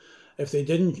position if they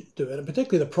didn't do it, and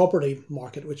particularly the property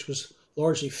market, which was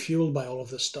largely fueled by all of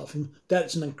this stuff. And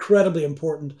that's an incredibly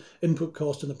important input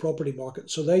cost in the property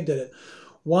market, so they did it.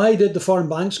 Why did the foreign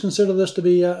banks consider this to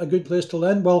be a good place to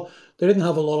lend? Well, they didn't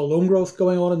have a lot of loan growth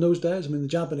going on in those days. I mean, the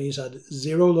Japanese had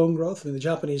zero loan growth. I mean, the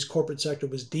Japanese corporate sector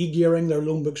was de-gearing. Their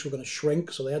loan books were going to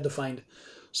shrink, so they had to find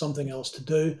something else to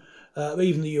do.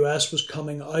 Even the US was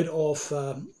coming out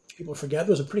of, people forget,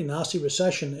 there was a pretty nasty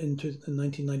recession in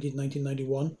 1990 to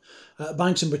 1991.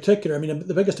 Banks in particular, I mean,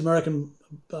 the biggest American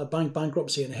bank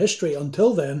bankruptcy in history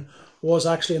until then was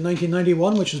actually in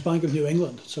 1991, which was Bank of New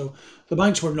England. So the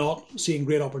banks were not seeing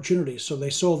great opportunities, so they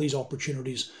saw these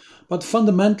opportunities. But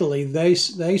fundamentally, they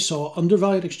saw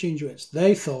undervalued exchange rates.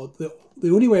 They thought that the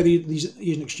only way these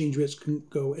Asian exchange rates can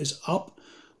go is up.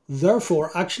 Therefore,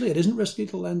 actually, it isn't risky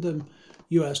to lend them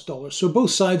US dollars. So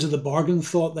both sides of the bargain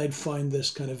thought they'd find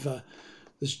this kind of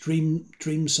this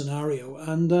dream scenario.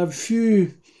 And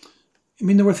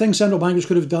there were things central bankers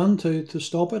could have done to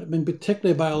stop it. I mean,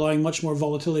 particularly by allowing much more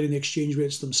volatility in the exchange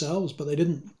rates themselves, but they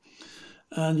didn't.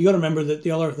 And you got to remember that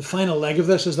the final leg of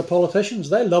this is the politicians.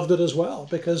 They loved it as well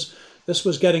because this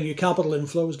was getting you capital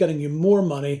inflows, getting you more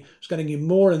money, it's getting you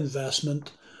more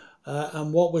investment.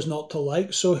 And what was not to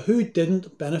like? So who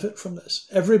didn't benefit from this?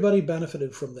 Everybody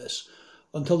benefited from this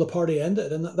until the party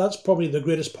ended. And that's probably the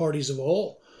greatest parties of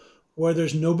all, where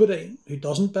there's nobody who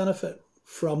doesn't benefit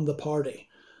from the party.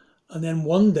 And then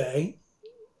one day,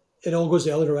 it all goes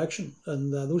the other direction.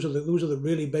 And those are the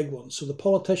really big ones. So the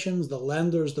politicians, the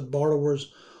lenders, the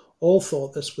borrowers, all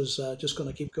thought this was just going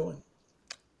to keep going.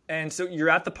 And so you're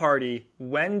at the party.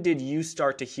 When did you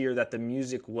start to hear that the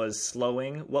music was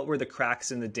slowing? What were the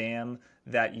cracks in the dam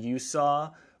that you saw?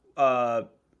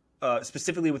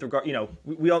 Specifically with regard,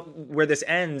 where this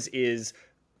ends is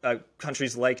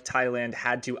countries like Thailand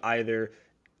had to either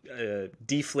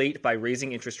deflate by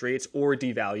raising interest rates or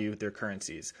devalue their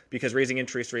currencies, because raising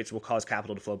interest rates will cause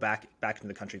capital to flow back into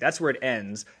the country. That's where it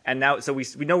ends. And now, so we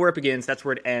know where it begins. That's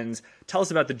where it ends. Tell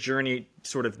us about the journey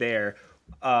sort of there.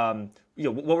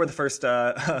 What were the first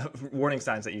warning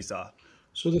signs that you saw?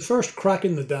 So the first crack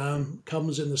in the dam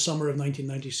comes in the summer of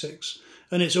 1996,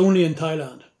 and it's only in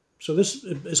Thailand. So this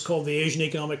is called the Asian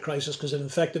economic crisis because it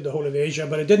infected the whole of Asia,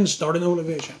 but it didn't start in the whole of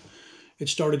Asia. It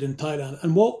started in Thailand.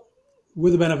 And what,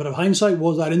 with the benefit of hindsight,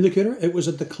 was that indicator? It was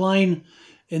a decline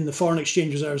in the foreign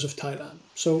exchange reserves of Thailand.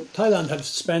 So Thailand had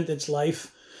spent its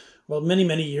life, many,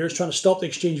 many years trying to stop the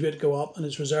exchange rate go up, and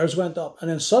its reserves went up. And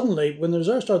then suddenly, when the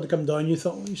reserves started to come down, you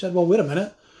said, well, wait a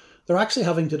minute, they're actually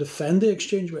having to defend the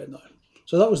exchange rate now.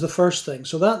 So that was the first thing.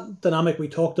 So that dynamic we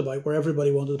talked about, where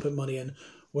everybody wanted to put money in,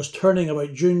 was turning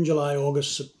about June, July,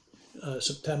 August,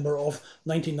 September of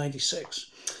 1996.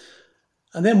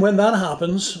 And then when that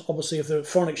happens, obviously if the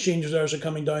foreign exchange reserves are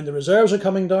coming down, the reserves are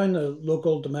coming down, the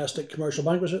local, domestic, commercial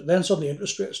bank reserves, then suddenly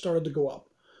interest rates started to go up.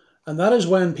 And that is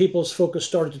when people's focus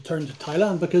started to turn to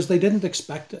Thailand because they didn't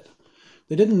expect it.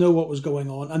 They didn't know what was going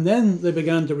on. And then they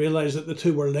began to realize that the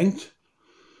two were linked,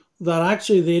 that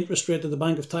actually the interest rate that the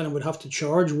Bank of Thailand would have to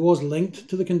charge was linked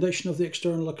to the condition of the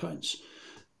external accounts.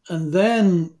 And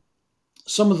then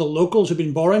some of the locals who've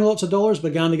been borrowing lots of dollars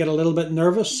began to get a little bit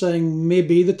nervous, saying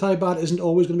maybe the Thai baht isn't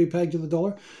always going to be pegged to the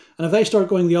dollar. And if they start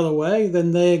going the other way,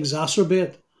 then they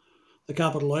exacerbate the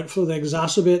capital outflow, they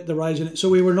exacerbate the rise in it. So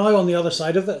we were now on the other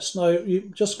side of this. Now,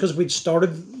 just because we'd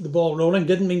started the ball rolling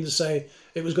didn't mean to say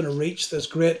it was going to reach this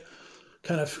great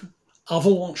kind of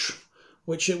avalanche,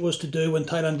 which it was to do when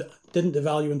Thailand didn't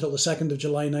devalue until the 2nd of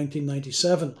July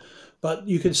 1997. But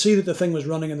you could see that the thing was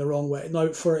running in the wrong way. Now,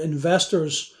 for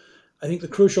investors, I think the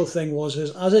crucial thing was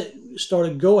as it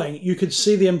started going, you could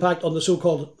see the impact on the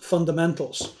so-called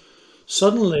fundamentals.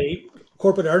 Suddenly,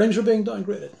 corporate earnings were being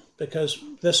downgraded because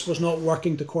this was not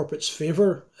working to corporates'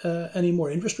 favour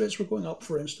anymore. Interest rates were going up,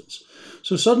 for instance.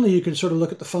 So suddenly you can sort of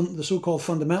look at the so-called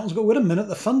fundamentals and go, wait a minute,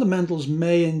 the fundamentals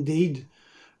may indeed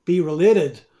be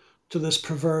related to this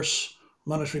perverse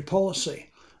monetary policy.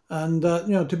 And,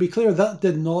 to be clear, that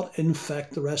did not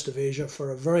infect the rest of Asia for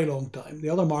a very long time. The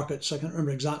other markets, I can't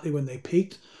remember exactly when they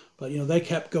peaked, but, they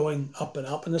kept going up and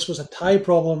up. And this was a Thai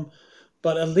problem,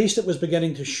 but at least it was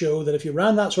beginning to show that if you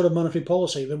ran that sort of monetary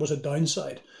policy, there was a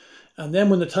downside. And then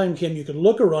when the time came, you could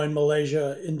look around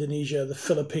Malaysia, Indonesia, the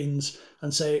Philippines,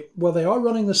 and say, well, they are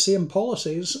running the same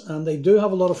policies, and they do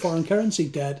have a lot of foreign currency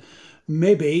debt.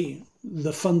 Maybe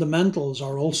the fundamentals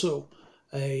are also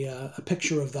a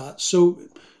picture of that. So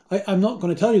I'm not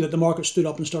going to tell you that the market stood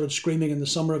up and started screaming in the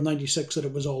summer of 96 that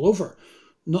it was all over.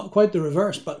 Not quite the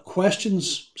reverse, but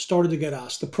questions started to get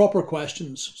asked. The proper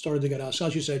questions started to get asked.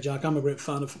 As you say, Jack, I'm a great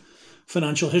fan of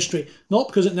financial history, not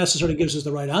because it necessarily gives us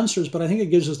the right answers, but I think it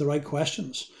gives us the right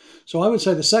questions. So I would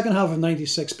say the second half of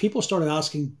 96, people started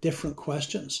asking different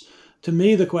questions. To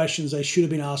me, the questions they should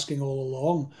have been asking all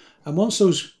along. And once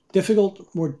those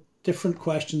more different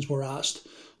questions were asked,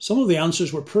 some of the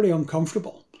answers were pretty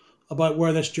uncomfortable about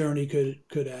where this journey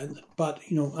could end. But,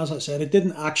 as I said, it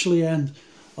didn't actually end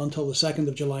until the 2nd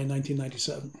of July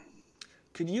 1997.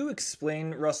 Could you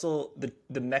explain, Russell,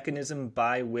 the mechanism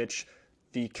by which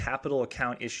the capital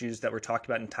account issues that were talked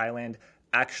about in Thailand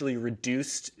actually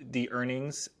reduced the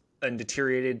earnings and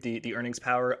deteriorated the earnings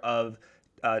power of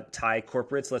Thai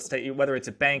corporates? Let's say whether it's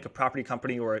a bank, a property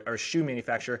company, or a shoe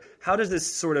manufacturer. How does this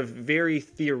sort of very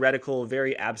theoretical,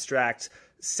 very abstract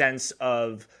sense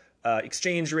of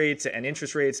exchange rates and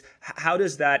interest rates, how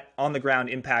does that on the ground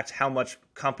impact how much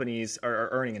companies are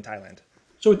earning in Thailand?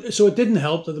 So it didn't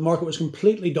help that the market was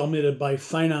completely dominated by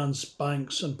finance,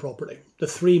 banks, and property, the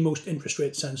three most interest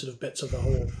rate sensitive bits of the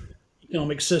whole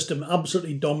economic system.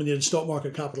 Absolutely dominated stock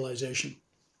market capitalization.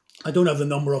 I don't have the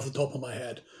number off the top of my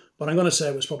head, but I'm going to say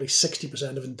it was probably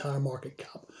 60% of entire market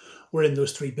cap were in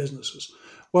those three businesses.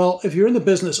 Well, if you're in the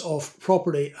business of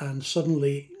property and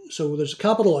suddenly, so there's a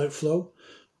capital outflow,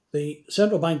 the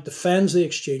central bank defends the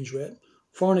exchange rate,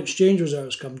 foreign exchange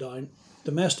reserves come down,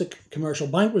 domestic commercial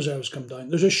bank reserves come down.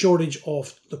 There's a shortage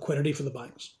of liquidity for the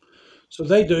banks. So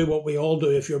they do what we all do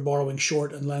if you're borrowing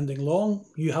short and lending long.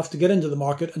 You have to get into the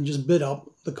market and just bid up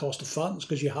the cost of funds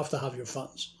because you have to have your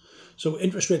funds. So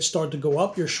interest rates start to go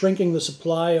up. You're shrinking the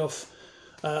supply of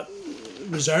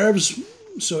reserves.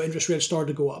 So interest rates start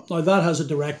to go up. Now that has a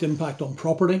direct impact on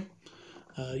property.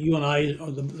 You and I,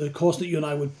 or the cost that you and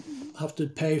I would have to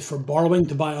pay for borrowing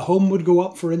to buy a home would go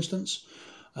up, for instance.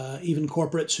 Even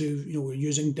corporates who were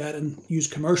using debt and use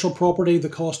commercial property, the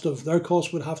cost of their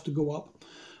costs would have to go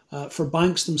up. For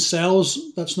banks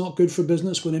themselves, that's not good for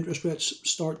business when interest rates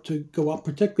start to go up.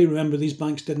 Particularly, remember, these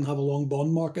banks didn't have a long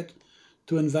bond market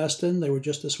to invest in.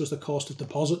 This was the cost of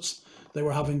deposits. They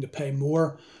were having to pay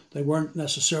more. They weren't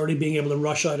necessarily being able to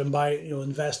rush out and buy,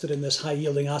 invested in this high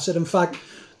yielding asset. In fact,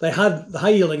 the high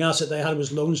yielding asset they had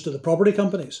was loans to the property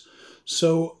companies.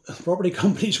 So property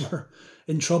companies were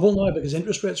in trouble now because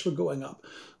interest rates were going up.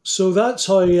 So that's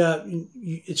how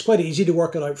it's quite easy to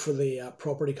work it out for the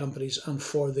property companies and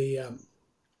for the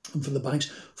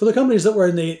banks. For the companies that were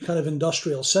in the kind of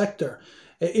industrial sector,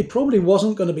 it probably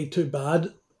wasn't going to be too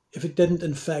bad if it didn't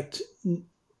infect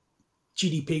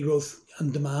GDP growth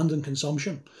and demand and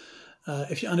consumption.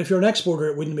 If you're an exporter,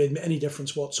 it wouldn't have made any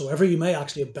difference whatsoever. You may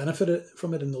actually have benefited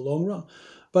from it in the long run.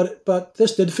 But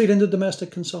this did feed into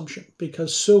domestic consumption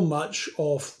because so much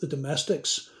of the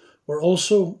domestics were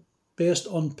also based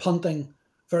on punting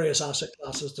various asset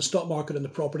classes, the stock market and the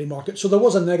property market. So there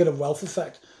was a negative wealth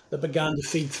effect that began to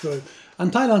feed through. And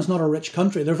Thailand's not a rich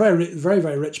country. There are very, very,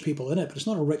 very rich people in it, but it's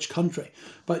not a rich country.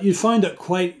 But you find it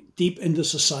quite deep into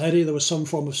society. There was some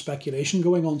form of speculation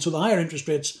going on. So the higher interest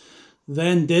rates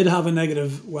then did have a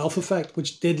negative wealth effect,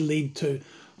 which did lead to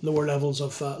lower levels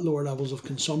of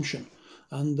consumption.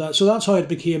 And so that's how it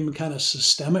became kind of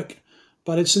systemic.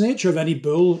 But it's the nature of any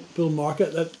bull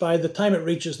market that by the time it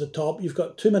reaches the top, you've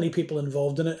got too many people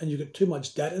involved in it and you've got too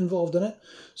much debt involved in it.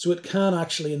 So it can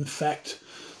actually infect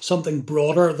something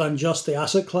broader than just the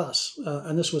asset class.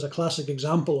 And this was a classic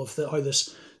example of how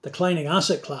this declining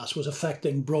asset class was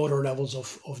affecting broader levels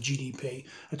of GDP.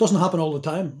 It doesn't happen all the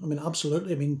time. I mean,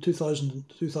 absolutely. I mean,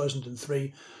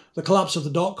 2003, the collapse of the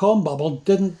dot-com bubble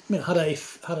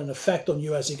had an effect on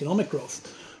US economic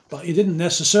growth, but it didn't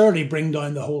necessarily bring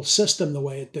down the whole system the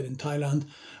way it did in Thailand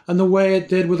and the way it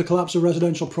did with the collapse of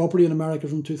residential property in America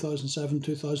from 2007,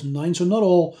 2009. So not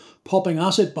all popping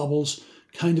asset bubbles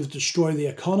kind of destroy the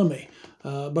economy.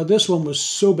 But this one was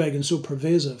so big and so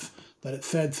pervasive that it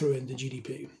fed through into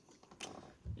GDP.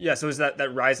 Yeah, so it was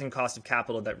that rising cost of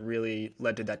capital that really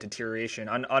led to that deterioration.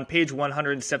 On page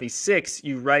 176,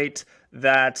 you write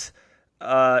that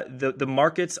the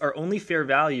markets are only fair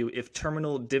value if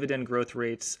terminal dividend growth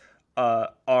rates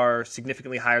are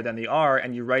significantly higher than they are,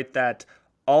 and you write that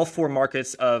all four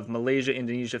markets of Malaysia,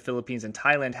 Indonesia, Philippines, and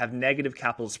Thailand have negative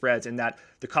capital spreads, and that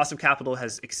the cost of capital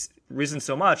has risen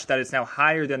so much that it's now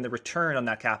higher than the return on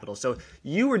that capital. So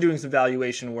you were doing some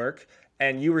valuation work,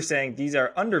 and you were saying these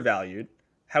are undervalued.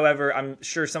 However, I'm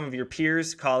sure some of your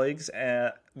peers, colleagues,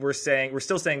 were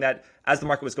still saying that as the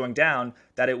market was going down,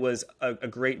 that it was a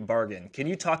great bargain. Can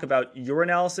you talk about your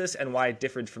analysis and why it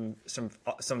differed from some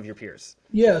of your peers?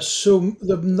 Yes. So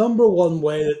the number one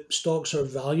way that stocks are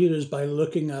valued is by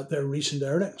looking at their recent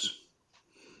earnings.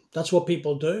 That's what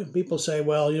people do. People say,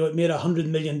 well, it made $100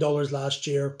 million last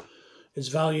year. It's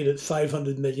valued at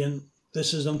 $500 million.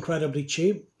 This is incredibly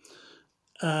cheap.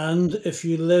 And if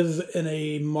you live in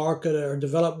a market or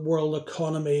developed world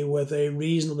economy with a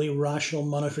reasonably rational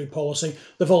monetary policy,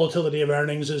 the volatility of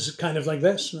earnings is kind of like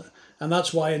this. And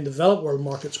that's why in developed world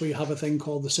markets, we have a thing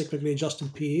called the cyclically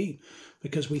adjusted PE,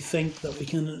 because we think that we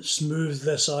can smooth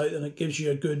this out and it gives you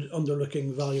a good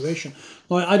underlooking valuation.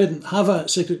 Now, I didn't have a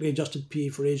cyclically adjusted PE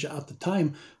for Asia at the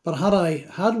time, but had I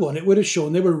had one, it would have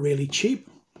shown they were really cheap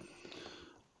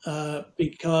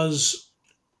because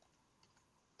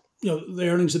the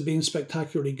earnings had been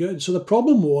spectacularly good. So the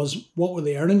problem was, what were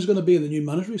the earnings going to be in the new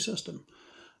monetary system?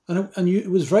 And it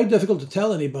was very difficult to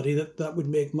tell anybody that would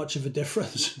make much of a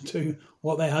difference to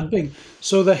what they had been.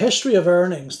 So the history of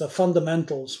earnings, the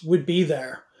fundamentals would be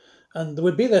there. And there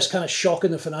would be this kind of shock in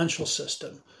the financial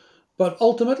system. But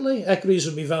ultimately, equities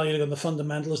would be valued on the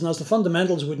fundamentals. And as the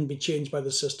fundamentals wouldn't be changed by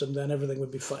the system, then everything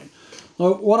would be fine.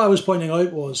 Now, what I was pointing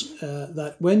out was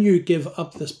that when you give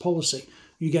up this policy,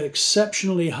 you get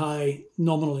exceptionally high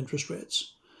nominal interest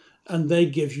rates, and they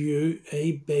give you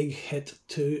a big hit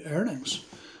to earnings.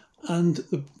 And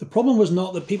the problem was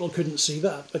not that people couldn't see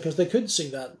that, because they could see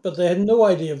that, but they had no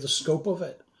idea of the scope of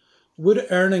it. Would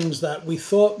earnings that we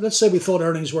thought, let's say we thought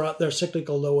earnings were at their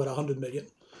cyclical low at 100 million,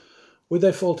 would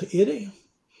they fall to 80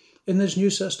 in this new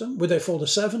system? Would they fall to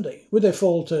 70? Would they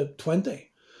fall to 20?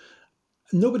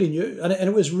 Nobody knew. And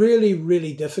it was really,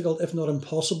 really difficult, if not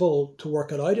impossible, to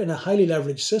work it out. In a highly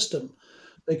leveraged system,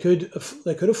 they could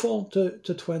have fallen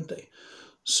to 20.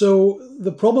 So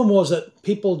the problem was that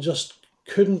people just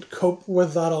couldn't cope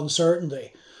with that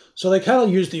uncertainty. So they kind of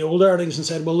used the old earnings and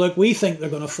said, well, look, we think they're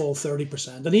going to fall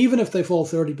 30%. And even if they fall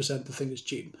 30%, the thing is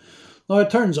cheap. Now, it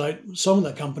turns out some of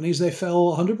the companies, they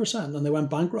fell 100% and they went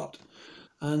bankrupt.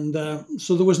 And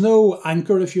so there was no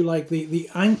anchor, if you like. The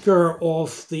anchor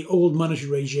of the old monetary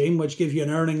regime, which gave you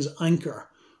an earnings anchor,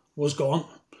 was gone.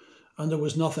 And there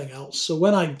was nothing else. So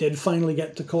when I did finally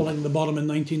get to calling the bottom in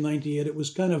 1998, it was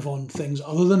kind of on things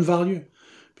other than value,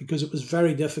 because it was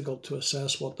very difficult to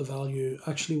assess what the value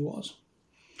actually was.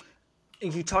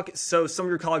 So some of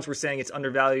your colleagues were saying it's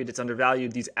undervalued.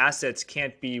 These assets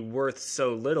can't be worth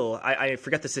so little. I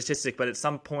forget the statistic, but at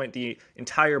some point the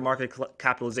entire market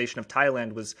capitalization of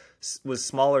Thailand was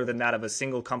smaller than that of a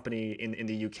single company in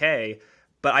the UK.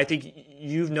 But I think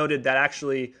you've noted that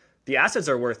actually the assets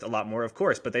are worth a lot more, of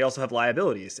course, but they also have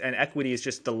liabilities. And equity is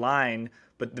just the line,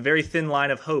 but the very thin line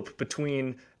of hope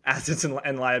between assets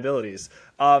and liabilities.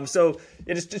 So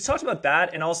just talk about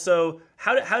that, and also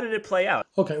how did it play out?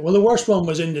 Okay, well, the worst one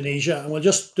was Indonesia, and we'll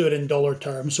just do it in dollar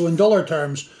terms. So in dollar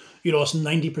terms, you lost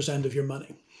 90% of your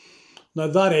money. Now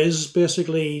that is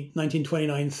basically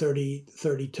 1929, 30,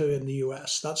 32 in the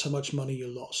US. That's how much money you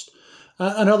lost.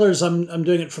 And others, I'm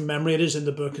doing it from memory. It is in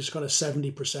the book. It's kind of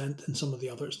 70% in some of the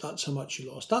others. That's how much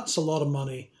you lost. That's a lot of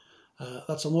money.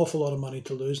 That's an awful lot of money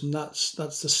to lose, and that's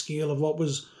the scale of what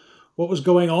was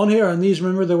going on here. And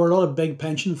remember, there were a lot of big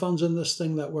pension funds in this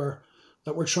thing that were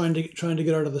trying to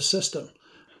get out of the system.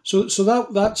 So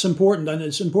that's important, and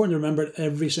it's important to remember it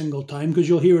every single time, because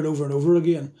you'll hear it over and over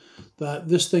again that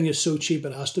this thing is so cheap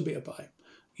it has to be a buy.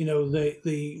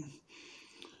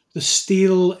 The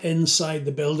steel inside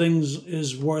the buildings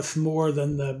is worth more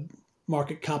than the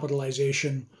market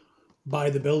capitalization by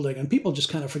the building, and people just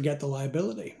kind of forget the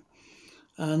liability.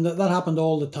 And that happened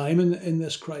all the time in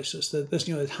this crisis. That this,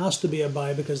 it has to be a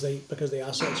buy because the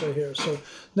assets are here. So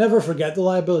never forget the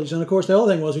liabilities. And of course, the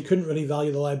other thing was we couldn't really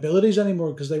value the liabilities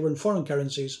anymore because they were in foreign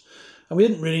currencies, and we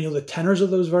didn't really know the tenors of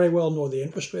those very well, nor the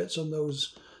interest rates on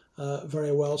those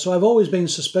very well. So I've always been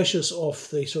suspicious of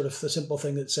the sort of the simple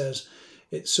thing that says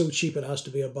it's so cheap it has to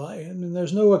be a buy. I mean,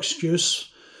 there's no excuse.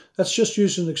 That's just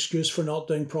using an excuse for not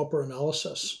doing proper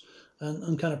analysis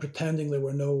and kind of pretending there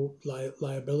were no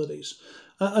liabilities.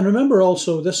 And remember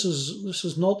also, this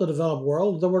is not the developed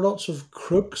world. There were lots of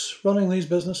crooks running these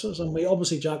businesses, and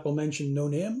Jack will mention no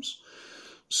names.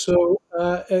 So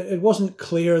it wasn't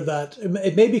clear that,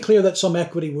 it may be clear that some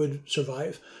equity would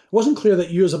survive. It wasn't clear that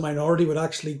you as a minority would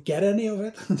actually get any of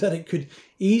it, that it could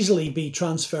easily be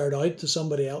transferred out to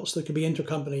somebody else. There could be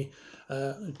intercompany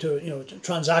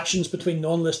transactions between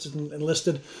non-listed and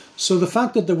listed. So the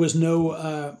fact that there was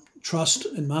no trust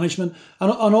in management,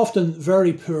 and often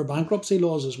very poor bankruptcy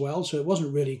laws as well, so it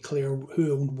wasn't really clear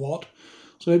who owned what.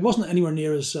 So it wasn't anywhere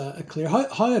near as clear.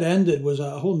 How it ended was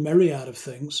a whole myriad of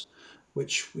things,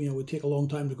 which would take a long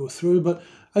time to go through. But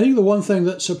I think the one thing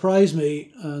that surprised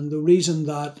me, and the reason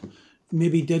that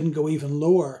maybe didn't go even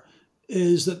lower,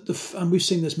 is that and we've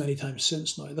seen this many times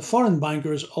since now, the foreign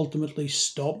bankers ultimately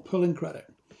stopped pulling credit.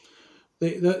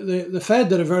 The Fed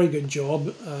did a very good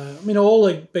job. All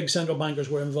the big central bankers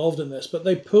were involved in this, but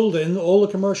they pulled in all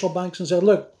the commercial banks and said,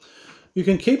 look, you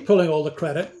can keep pulling all the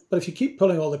credit, but if you keep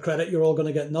pulling all the credit, you're all going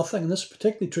to get nothing. And this is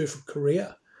particularly true for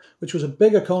Korea, which was a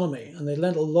big economy, and they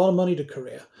lent a lot of money to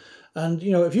Korea. And,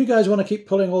 if you guys want to keep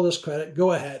pulling all this credit,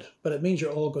 go ahead, but it means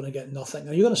you're all going to get nothing.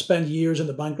 And you're going to spend years in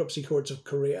the bankruptcy courts of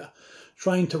Korea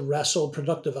trying to wrestle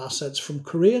productive assets from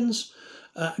Koreans.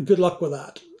 Good luck with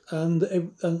that.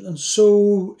 And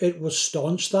so it was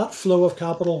staunched. That flow of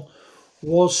capital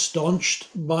was staunched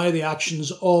by the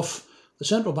actions of the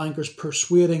central bankers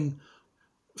persuading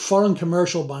foreign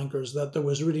commercial bankers that there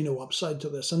was really no upside to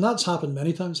this. And that's happened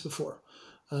many times before.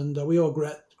 And we owe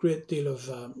a great deal of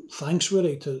thanks,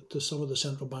 really, to some of the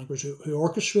central bankers who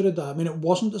orchestrated that. It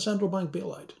wasn't a central bank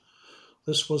bailout.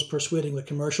 This was persuading the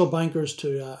commercial bankers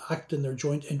to act in their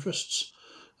joint interests.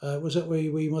 Was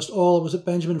it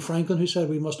Benjamin Franklin who said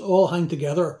we must all hang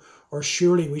together or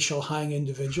surely we shall hang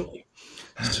individually?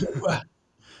 So,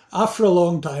 after a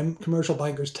long time, commercial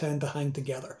bankers tend to hang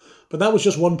together. But that was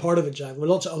just one part of it, Jack. There were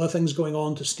lots of other things going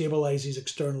on to stabilise these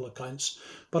external accounts.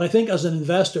 But I think as an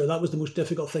investor, that was the most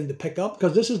difficult thing to pick up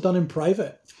because this is done in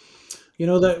private.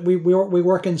 That we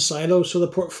work in silos, so the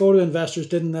portfolio investors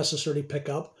didn't necessarily pick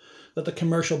up that the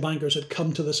commercial bankers had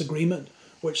come to this agreement,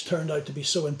 which turned out to be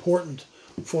so important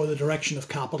for the direction of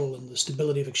capital and the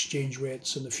stability of exchange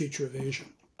rates and the future of Asia.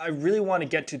 I really want to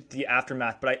get to the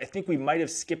aftermath, but I think we might have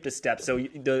skipped a step. So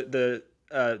the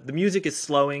music is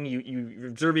slowing. You're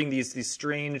observing these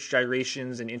strange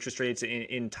gyrations in interest rates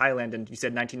in Thailand, and you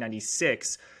said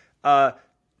 1996.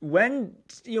 When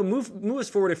move us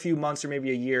forward a few months or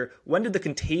maybe a year. When did the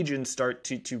contagion start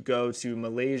to go to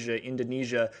Malaysia,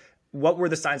 Indonesia? What were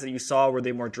the signs that you saw? Were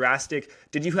they more drastic?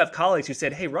 Did you have colleagues who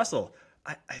said, "Hey, Russell,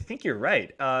 I think you're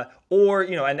right,"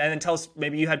 and then tell us,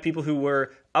 maybe you had people who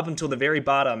were up until the very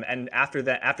bottom, and after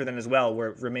then as well,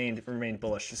 remained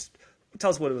bullish. Just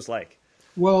tell us what it was like.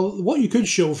 Well, what you could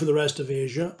show for the rest of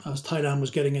Asia, as Thailand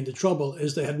was getting into trouble,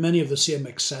 is they had many of the same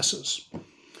excesses.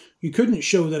 You couldn't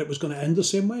show that it was going to end the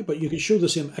same way, but you could show the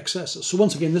same excesses. So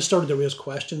once again, this started to raise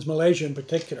questions. Malaysia in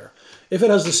particular, if it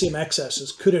has the same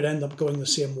excesses, could it end up going the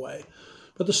same way?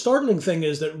 But the startling thing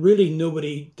is that really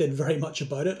nobody did very much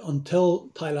about it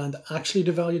until Thailand actually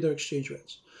devalued their exchange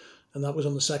rates. And that was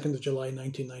on the 2nd of July,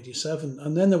 1997.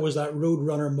 And then there was that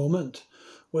Roadrunner moment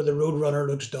where the Roadrunner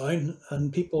looks down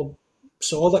and people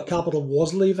saw that capital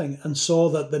was leaving and saw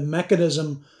that the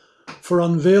mechanism for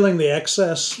unveiling the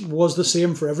excess was the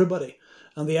same for everybody.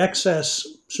 And the excess,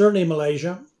 certainly in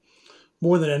Malaysia,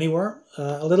 more than anywhere,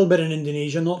 a little bit in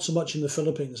Indonesia, not so much in the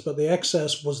Philippines, but the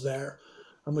excess was there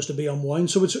and was to be unwound.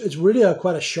 So it's really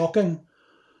quite a shocking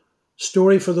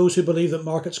story for those who believe that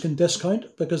markets can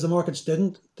discount, because the markets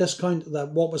didn't discount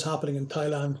that what was happening in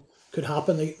Thailand could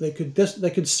happen. They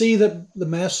could see that the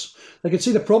mess, they could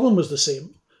see the problem was the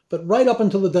same, but right up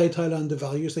until the day Thailand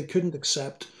devalues, they couldn't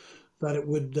accept that it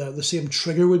would the same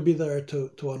trigger would be there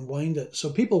to unwind it. So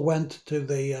people went to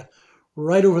the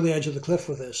right over the edge of the cliff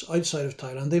with this, outside of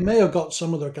Thailand. They may have got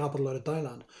some of their capital out of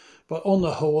Thailand, but on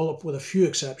the whole, with a few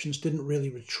exceptions, didn't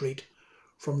really retreat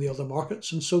from the other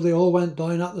markets. And so they all went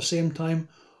down at the same time,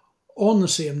 on the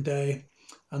same day.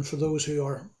 And for those who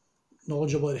are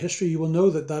knowledgeable in history, you will know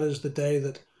that that is the day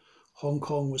that Hong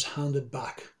Kong was handed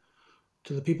back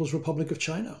to the People's Republic of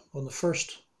China on the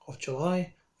 1st of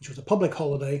July, which was a public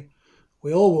holiday,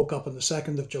 we all woke up on the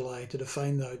 2nd of July to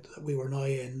find out that we were now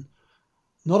in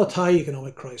not a Thai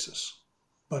economic crisis,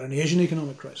 but an Asian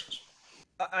economic crisis.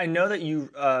 I know that you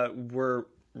were,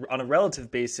 on a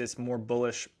relative basis, more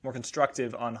bullish, more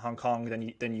constructive on Hong Kong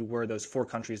than you were those four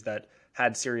countries that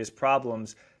had serious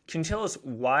problems. Can you tell us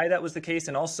why that was the case,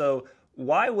 and also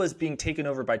why was being taken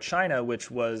over by China, which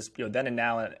was then and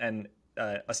now an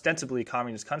ostensibly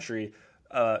communist country,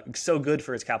 so good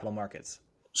for its capital markets?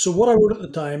 So what I wrote at the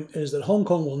time is that Hong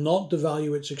Kong will not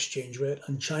devalue its exchange rate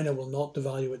and China will not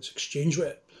devalue its exchange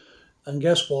rate. And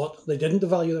guess what? They didn't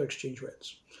devalue their exchange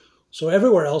rates. So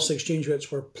everywhere else, the exchange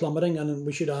rates were plummeting. And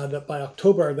we should add that by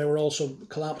October, they were also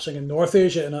collapsing in North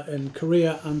Asia, in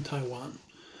Korea and Taiwan.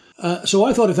 So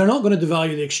I thought if they're not going to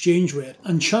devalue the exchange rate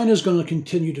and China's going to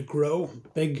continue to grow,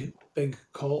 big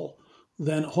call,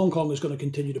 then Hong Kong is going to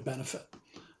continue to benefit.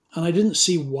 And I didn't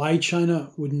see why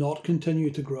China would not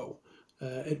continue to grow.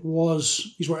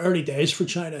 These were early days for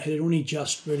China. It had only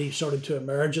just really started to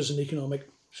emerge as an economic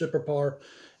superpower.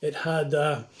 It had,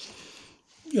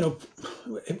 it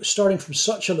was starting from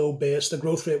such a low base. The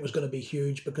growth rate was going to be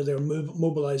huge because they were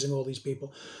mobilizing all these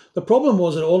people. The problem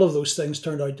was that all of those things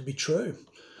turned out to be true.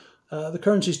 The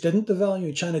currencies didn't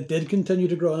devalue. China did continue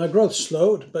to grow. Now, growth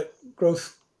slowed, but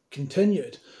growth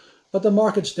continued. But the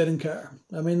markets didn't care.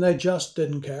 I mean, they just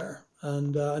didn't care.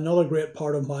 And another great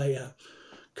part of my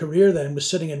career then was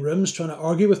sitting in rooms trying to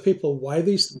argue with people why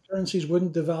these currencies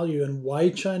wouldn't devalue and why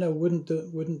China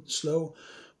wouldn't slow.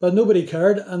 But nobody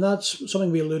cared, and that's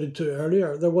something we alluded to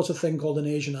earlier. There was a thing called an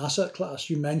Asian asset class.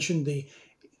 You mentioned the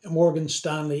Morgan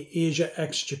Stanley Asia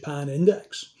ex-Japan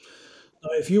Index. Now,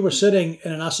 if you were sitting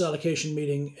in an asset allocation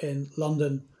meeting in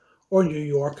London or New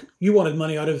York, you wanted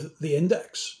money out of the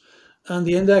index. And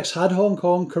the index had Hong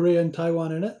Kong, Korea, and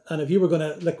Taiwan in it. And if you were going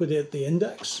to liquidate the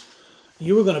index,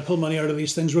 you were going to pull money out of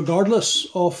these things regardless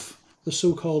of the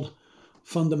so-called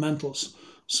fundamentals.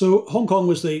 So Hong Kong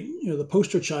was the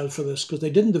poster child for this because they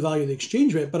didn't devalue the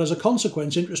exchange rate, but as a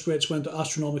consequence, interest rates went to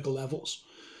astronomical levels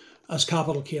as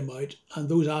capital came out, and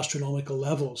those astronomical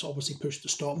levels obviously pushed the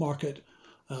stock market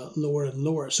lower and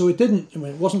lower. So it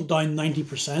wasn't down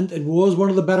 90%. It was one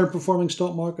of the better performing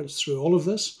stock markets through all of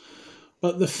this.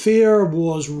 But the fear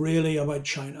was really about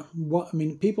China.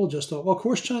 People just thought, well, of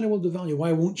course China will devalue.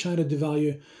 Why won't China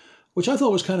devalue? Which I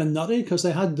thought was kind of nutty because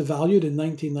they had devalued in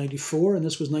 1994 and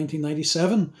this was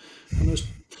 1997. And there's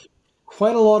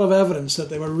quite a lot of evidence that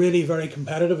they were really very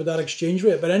competitive at that exchange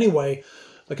rate. But anyway,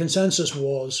 the consensus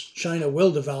was China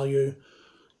will devalue.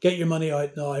 Get your money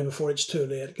out now before it's too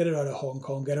late. Get it out of Hong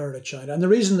Kong, get it out of China. And the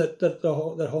reason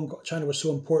that China was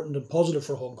so important and positive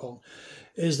for Hong Kong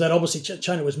is that obviously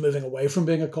China was moving away from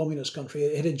being a communist country.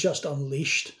 It had just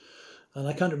unleashed, and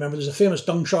I can't remember, there's a famous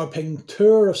Deng Xiaoping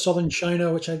tour of southern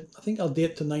China, which I think I'll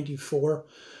date to 94.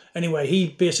 Anyway, he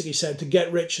basically said to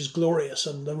get rich is glorious,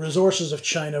 and the resources of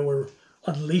China were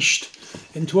unleashed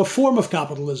into a form of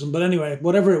capitalism. But anyway,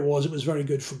 whatever it was very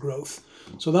good for growth.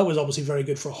 So that was obviously very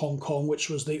good for Hong Kong, which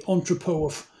was the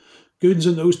entrepot of goods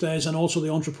in those days and also the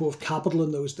entrepot of capital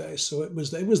in those days. So it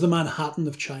was the Manhattan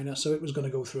of China. So it was going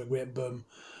to go through a great boom.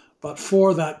 But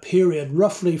for that period,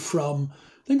 roughly from,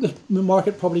 I think the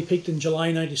market probably peaked in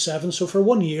July 97. So for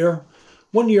 1 year,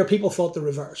 people thought the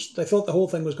reverse. They thought the whole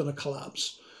thing was going to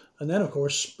collapse. And then, of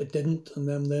course, it didn't. And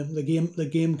then the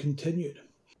game continued.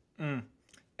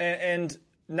 And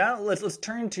now let's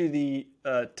turn to the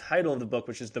title of the book,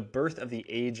 which is The Birth of the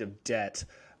Age of Debt.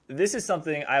 This is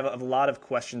something I have a lot of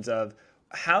questions of.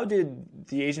 How did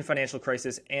the Asian financial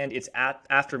crisis and its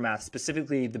aftermath,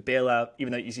 specifically the bailout,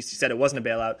 even though you said it wasn't a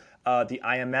bailout, the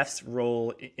IMF's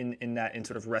role in that, in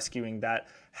sort of rescuing that,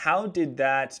 how did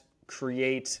that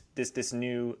create this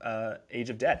new age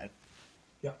of debt?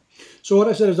 Yeah. So what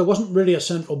I said is there wasn't really a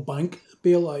central bank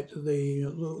bailout.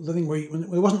 The thing where it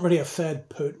wasn't really a Fed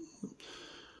put.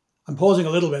 I'm pausing a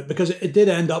little bit because it did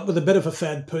end up with a bit of a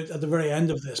Fed put at the very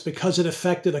end of this because it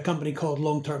affected a company called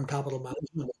Long-Term Capital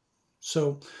Management.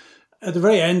 So at the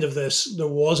very end of this, there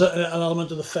was an element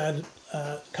of the Fed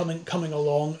coming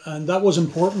along, and that was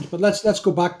important. But let's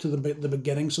go back to the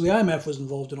beginning. So the IMF was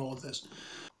involved in all of this.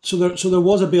 So there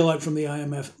was a bailout from the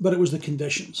IMF, but it was the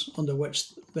conditions under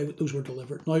which those were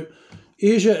delivered. Now,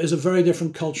 Asia is a very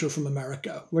different culture from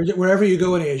America. Wherever you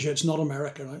go in Asia, it's not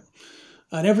America, right?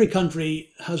 And every country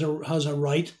has a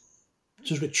right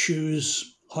to sort of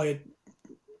choose how it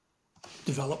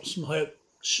develops and how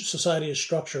society is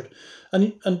structured.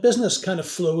 And business kind of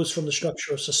flows from the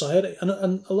structure of society.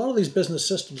 And a lot of these business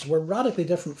systems were radically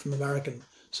different from the American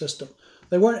system.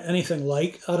 They weren't anything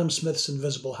like Adam Smith's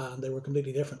invisible hand. They were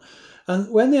completely different.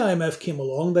 And when the IMF came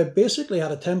along, they basically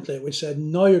had a template which said,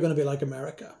 now you're going to be like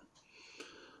America.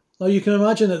 Now, you can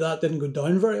imagine that that didn't go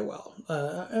down very well.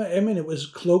 I mean, it was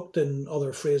cloaked in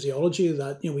other phraseology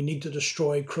that, we need to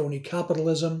destroy crony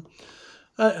capitalism.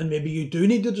 And maybe you do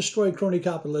need to destroy crony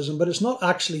capitalism, but it's not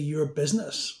actually your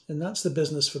business. And that's the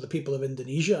business for the people of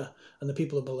Indonesia and the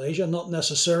people of Malaysia, not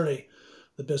necessarily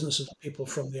the business of the people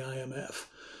from the IMF.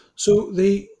 So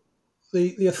the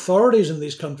authorities in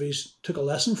these countries took a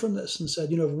lesson from this and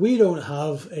said, if we don't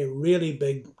have a really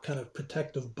big kind of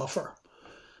protective buffer,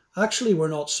 actually we're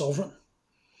not sovereign.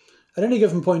 At any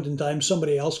given point in time,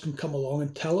 somebody else can come along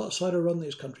and tell us how to run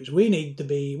these countries. We need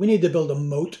to build a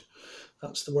moat.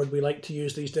 That's the word we like to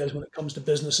use these days when it comes to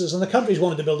businesses. And the countries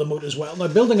wanted to build a moat as well. Now,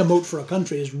 building a moat for a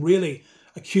country is really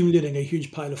accumulating a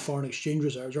huge pile of foreign exchange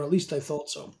reserves, or at least I thought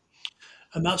so.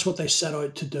 And that's what they set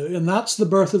out to do. And that's the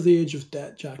birth of the age of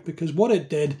debt, Jack, because what it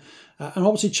did, and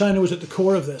obviously China was at the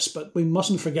core of this, but we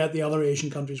mustn't forget the other Asian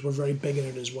countries were very big in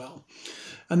it as well.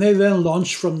 And they then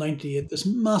launched from 98 this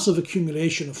massive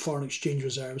accumulation of foreign exchange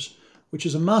reserves, which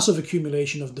is a massive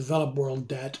accumulation of developed world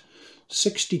debt,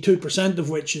 62% of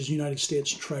which is United States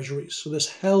treasuries. So this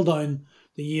held down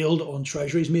the yield on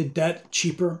treasuries, made debt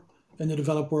cheaper in the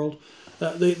developed world.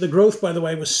 The growth, by the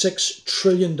way, was $6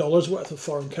 trillion worth of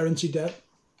foreign currency debt.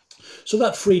 So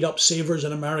that freed up savers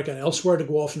in America and elsewhere to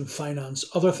go off and finance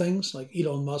other things like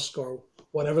Elon Musk or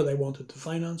whatever they wanted to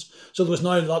finance. So there was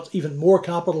now even more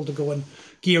capital to go and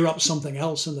gear up something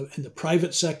else in the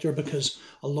private sector, because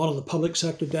a lot of the public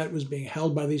sector debt was being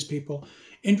held by these people.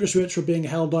 Interest rates were being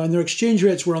held down. Their exchange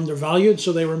rates were undervalued,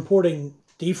 so they were importing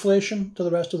deflation to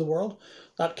the rest of the world.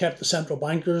 That kept the central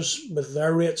bankers with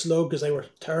their rates low because they were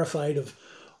terrified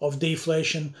of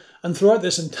deflation. And throughout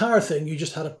this entire thing, you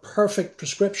just had a perfect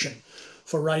prescription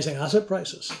for rising asset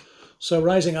prices. So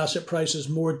rising asset prices,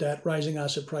 more debt, rising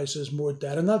asset prices, more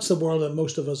debt. And that's the world that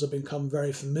most of us have become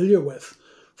very familiar with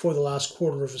for the last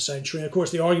quarter of a century. And of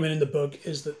course, the argument in the book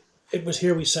is that it was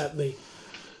here we set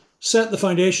the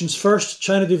foundations. First,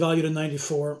 China devalued in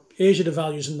 94, Asia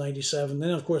devalues in 97.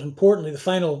 Then, of course, importantly, the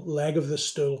final leg of this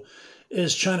stool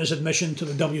is China's admission to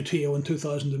the WTO in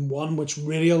 2001, which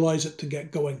really allows it to get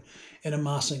going in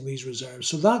amassing these reserves.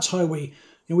 So that's how we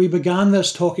began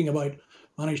this, talking about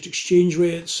managed exchange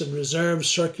rates and reserves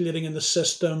circulating in the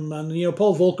system. And,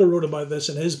 Paul Volcker wrote about this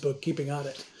in his book, Keeping at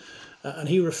It. And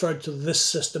he referred to this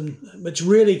system, which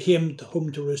really came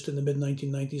home to roost in the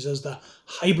mid-1990s, as the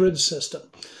hybrid system.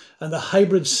 And the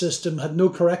hybrid system had no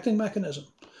correcting mechanism.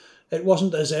 It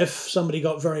wasn't as if somebody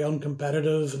got very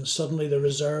uncompetitive and suddenly the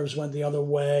reserves went the other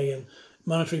way and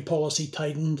monetary policy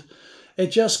tightened. It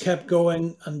just kept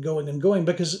going and going and going,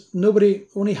 because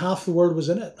only half the world was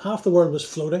in it. Half the world was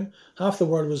floating, half the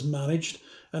world was managed,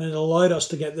 and it allowed us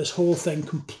to get this whole thing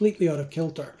completely out of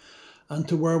kilter and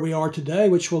to where we are today,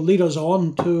 which will lead us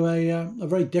on to a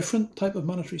very different type of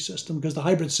monetary system, because the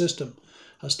hybrid system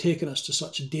has taken us to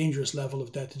such a dangerous level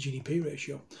of debt to GDP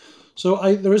ratio.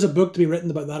 So there is a book to be written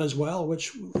about that as well,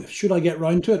 which, should I get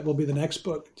round to it, will be the next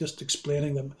book, just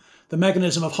explaining the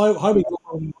mechanism of how we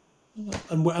go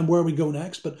and where we go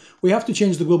next. But we have to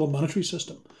change the global monetary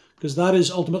system, because that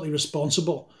is ultimately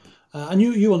responsible. And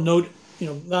you will note,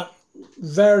 that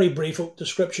very brief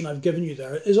description I've given you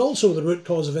there is also the root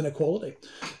cause of inequality,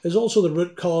 is also the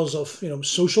root cause of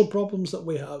social problems that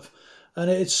we have.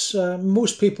 And it's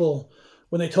most people,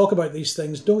 when they talk about these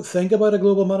things, don't think about a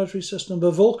global monetary system,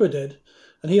 but Volcker did.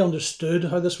 And he understood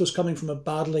how this was coming from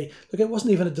it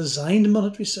wasn't even a designed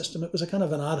monetary system. It was a kind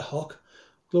of an ad hoc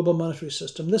global monetary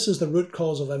system. This is the root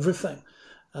cause of everything.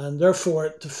 And therefore,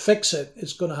 to fix it,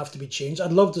 it's going to have to be changed.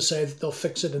 I'd love to say that they'll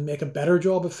fix it and make a better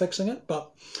job of fixing it.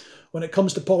 But when it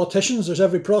comes to politicians, there's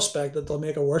every prospect that they'll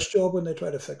make a worse job when they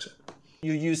try to fix it.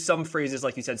 You use some phrases,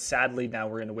 like you said, sadly, now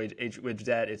we're in a age with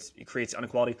debt. It creates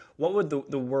inequality. What would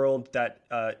the world that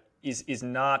is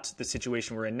not the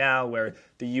situation we're in now, where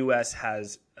the U.S.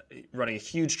 has running a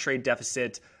huge trade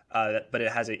deficit, but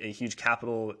it has a huge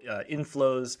capital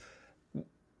inflows,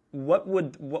 what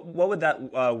would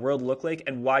that world look like,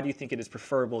 and why do you think it is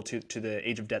preferable to the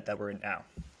age of debt that we're in now?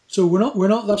 So we're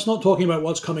not. That's not talking about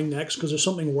what's coming next, because there's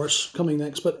something worse coming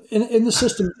next. But in the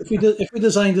system, if we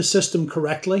designed the system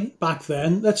correctly back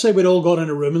then, let's say we'd all got in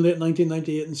a room in late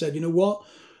 1998 and said, you know what,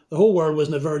 the whole world was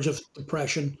on the verge of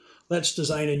depression. Let's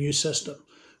design a new system.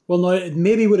 Well, now it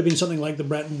maybe would have been something like the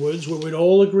Bretton Woods, where we'd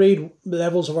all agreed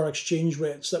levels of our exchange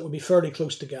rates that would be fairly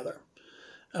close together.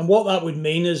 And what that would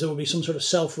mean is there would be some sort of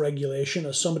self-regulation.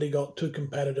 As somebody got too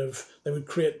competitive, they would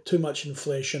create too much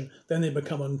inflation. Then they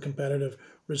become uncompetitive.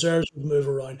 Reserves would move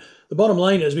around. The bottom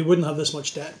line is we wouldn't have this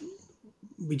much debt.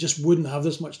 We just wouldn't have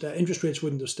this much debt. Interest rates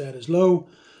wouldn't have stayed as low.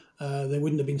 There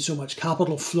wouldn't have been so much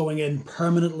capital flowing in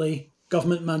permanently,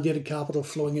 government-mandated capital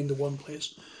flowing into one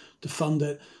place. to fund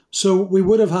it. So we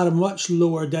would have had a much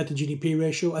lower debt to GDP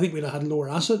ratio. I think we'd have had lower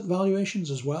asset valuations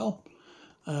as well.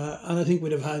 And I think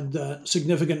we'd have had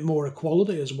significant more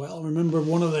equality as well. Remember,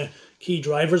 one of the key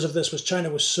drivers of this was China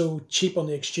was so cheap on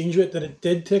the exchange rate that it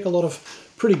did take a lot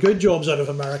of pretty good jobs out of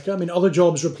America. I mean, other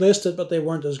jobs replaced it, but they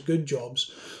weren't as good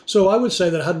jobs. So I would say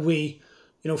that had we,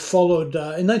 followed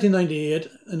in 1998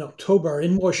 in October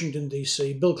in Washington,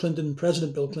 D.C.,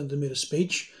 President Bill Clinton made a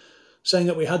speech saying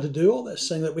that we had to do all this,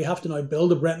 saying that we have to now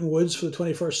build a Bretton Woods for the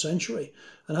 21st century.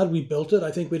 And had we built it,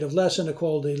 I think we'd have less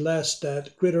inequality, less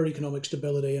debt, greater economic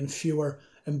stability, and fewer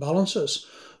imbalances.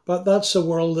 But that's a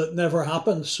world that never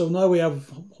happened. So now we have,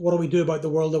 what do we do about the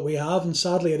world that we have? And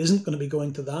sadly, it isn't going to be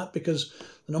going to that, because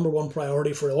the number one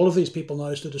priority for all of these people now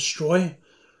is to destroy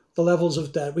the levels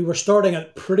of debt. We were starting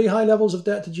at pretty high levels of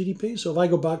debt to GDP. So if I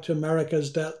go back to America's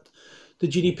debt to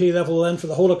GDP level, then for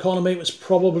the whole economy, it was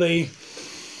probably,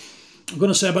 I'm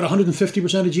going to say, about 150%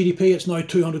 of GDP. It's now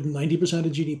 290%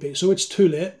 of GDP. So it's too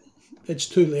late. It's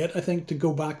too late, I think, to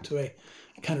go back to a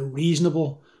kind of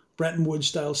reasonable Bretton Woods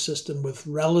style system with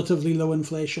relatively low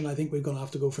inflation. I think we're going to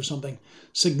have to go for something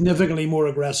significantly more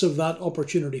aggressive. That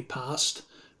opportunity passed.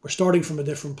 We're starting from a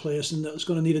different place, and it's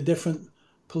going to need a different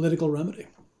political remedy.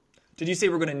 Did you say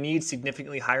we're going to need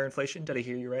significantly higher inflation? Did I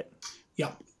hear you right?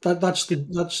 Yeah, that's.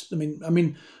 I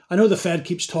mean, I know the Fed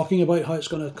keeps talking about how it's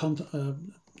going to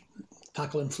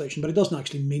tackle inflation, but it doesn't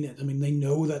actually mean it. I mean, they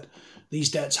know that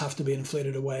these debts have to be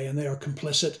inflated away, and they are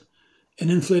complicit in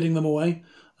inflating them away.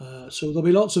 So there'll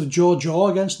be lots of jaw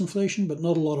against inflation, but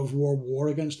not a lot of war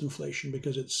against inflation,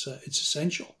 because it's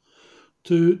essential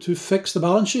to fix the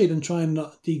balance sheet and try and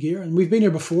not de-gear. And we've been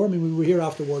here before. I mean, we were here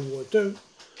after World War II.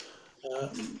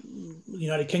 The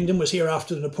United Kingdom was here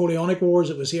after the Napoleonic Wars.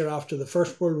 It was here after the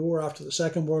First World War, after the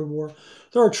Second World War.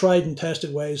 There are tried and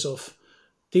tested ways of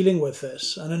dealing with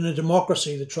this. And in a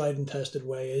democracy, the tried and tested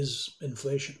way is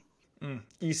inflation.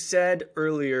 You said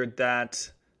earlier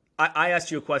that I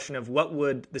asked you a question of what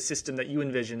would the system that you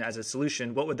envision as a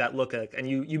solution, what would that look like? And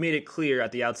you made it clear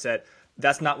at the outset,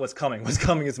 that's not what's coming. What's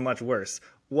coming is much worse.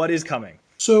 What is coming?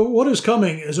 So what is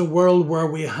coming is a world where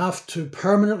we have to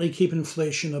permanently keep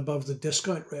inflation above the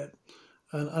discount rate.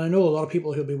 And I know a lot of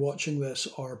people who'll be watching this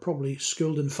are probably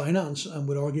schooled in finance and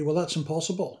would argue, well, that's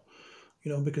impossible.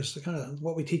 Because the kind of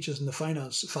what we teach us in the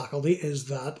finance faculty is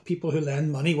that people who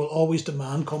lend money will always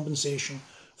demand compensation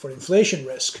for inflation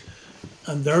risk.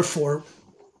 And therefore,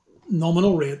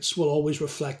 nominal rates will always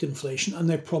reflect inflation, and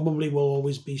they probably will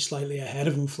always be slightly ahead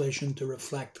of inflation to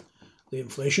reflect the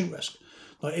inflation risk.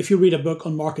 Now, if you read a book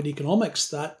on market economics,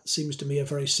 that seems to me a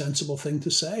very sensible thing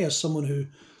to say. As someone who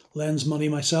lends money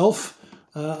myself,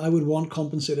 I would want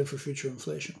compensated for future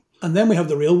inflation. And then we have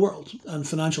the real world and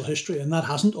financial history, and that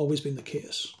hasn't always been the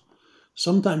case.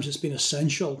 Sometimes it's been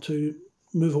essential to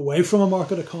move away from a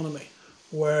market economy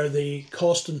where the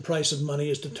cost and price of money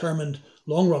is determined,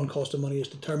 long-run cost of money is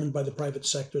determined by the private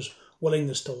sector's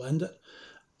willingness to lend it,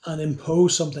 and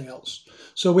impose something else.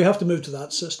 So we have to move to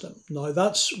that system. Now,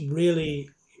 that's really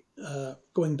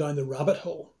going down the rabbit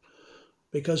hole,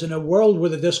 because in a world where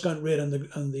the discount rate and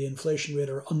the inflation rate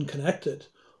are unconnected,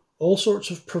 all sorts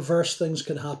of perverse things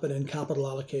can happen in capital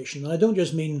allocation. And I don't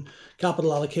just mean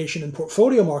capital allocation in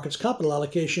portfolio markets, capital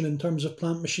allocation in terms of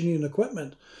plant, machinery, and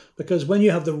equipment. Because when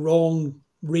you have the wrong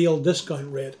real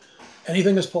discount rate,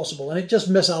 anything is possible. And it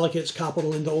just misallocates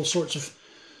capital into all sorts of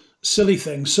silly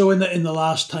things. So in the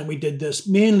last time we did this,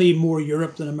 mainly more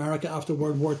Europe than America after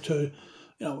World War II,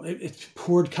 it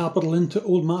poured capital into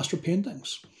old master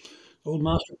paintings. Old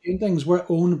master paintings were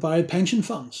owned by pension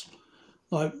funds.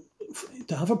 Now,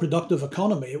 to have a productive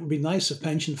economy, it would be nice if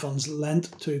pension funds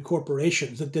lent to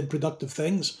corporations that did productive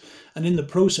things, and in the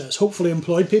process, hopefully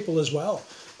employed people as well.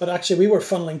 But actually, we were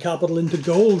funneling capital into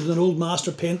gold and old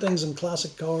master paintings and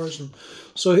classic cars. And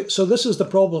so this is the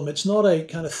problem. It's not a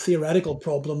kind of theoretical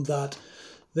problem that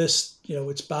this,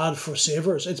 it's bad for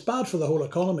savers. It's bad for the whole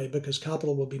economy because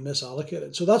capital will be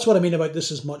misallocated. So that's what I mean about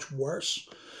this is much worse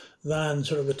than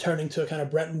sort of returning to a kind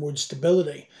of Bretton Woods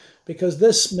stability, because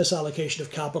this misallocation of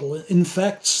capital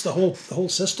infects the whole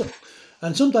system.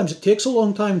 And sometimes it takes a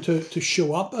long time to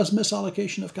show up as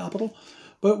misallocation of capital.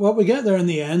 But what we get there in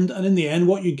the end, and in the end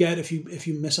what you get if you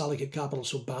misallocate capital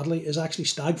so badly, is actually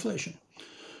stagflation,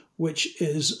 which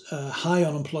is high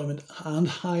unemployment and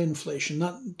high inflation.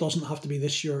 That doesn't have to be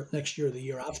this year, next year, the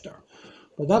year after.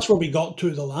 But that's where we got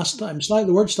to the last time.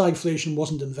 The word stagflation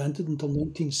wasn't invented until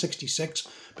 1966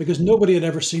 because nobody had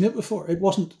ever seen it before. It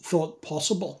wasn't thought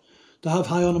possible to have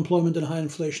high unemployment and high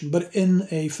inflation. But in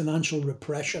a financial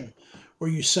repression, where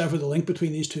you sever the link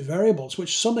between these two variables, which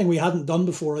is something we hadn't done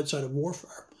before outside of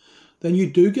warfare, then you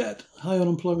do get high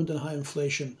unemployment and high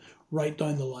inflation right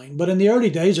down the line. But in the early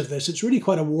days of this, it's really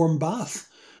quite a warm bath.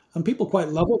 And people quite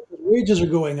love it. Wages are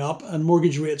going up and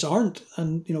mortgage rates aren't.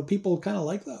 And, people kind of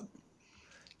like that.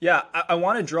 Yeah, I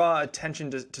want to draw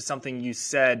attention to something you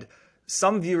said.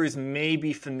 Some viewers may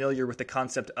be familiar with the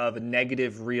concept of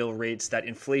negative real rates, that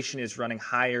inflation is running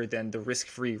higher than the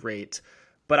risk-free rate.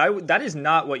 But that is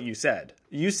not what you said.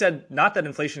 You said not that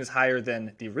inflation is higher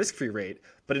than the risk-free rate,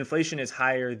 but inflation is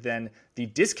higher than the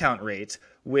discount rate,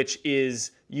 which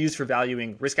is used for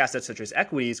valuing risk assets such as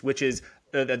equities, which is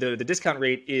the discount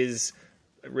rate is,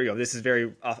 this is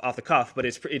very off the cuff, but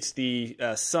it's the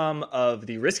sum of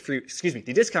the risk-free,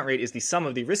 the discount rate is the sum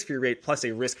of the risk-free rate plus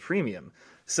a risk premium.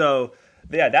 So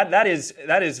yeah, that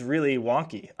is really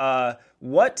wonky.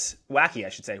 Wacky, I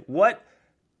should say.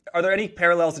 Are there any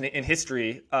parallels in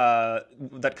history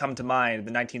that come to mind,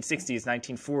 the 1960s,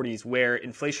 1940s, where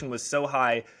inflation was so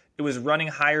high, it was running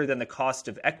higher than the cost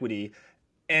of equity?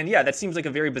 And yeah, that seems like a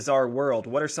very bizarre world.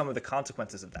 What are some of the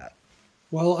consequences of that?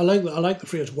 Well, I like the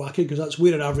phrase wacky because that's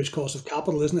weighted average cost of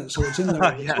capital, isn't it? So it's in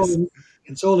there. Yes.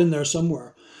 It's all in there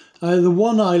somewhere. The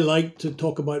one I like to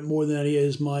talk about more than any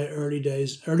is my early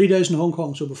days in Hong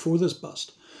Kong, so before this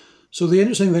bust. So the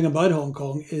interesting thing about Hong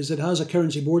Kong is it has a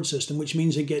currency board system, which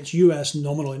means it gets US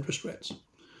nominal interest rates.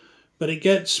 But it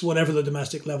gets whatever the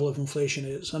domestic level of inflation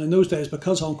is. And in those days,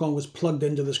 because Hong Kong was plugged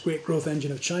into this great growth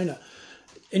engine of China,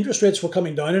 interest rates were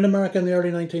coming down in America in the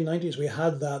early 1990s. We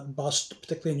had that bust,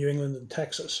 particularly in New England and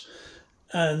Texas.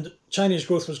 And Chinese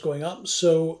growth was going up.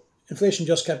 So inflation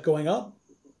just kept going up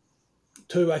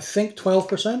to, I think,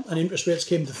 12%. And interest rates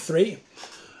came to 3%.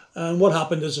 And what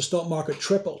happened is the stock market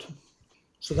tripled.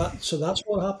 So that's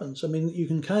what happens. I mean, you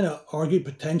can kind of argue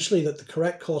potentially that the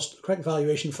correct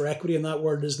valuation for equity in that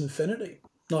world is infinity.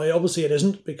 Now, obviously it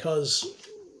isn't, because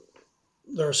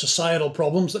there are societal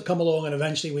problems that come along, and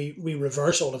eventually we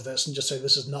reverse all of this and just say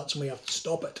this is nuts and we have to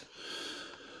stop it.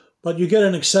 But you get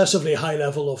an excessively high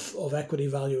level of equity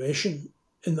valuation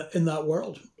in that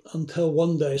world until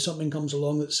one day something comes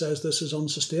along that says this is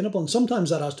unsustainable. And sometimes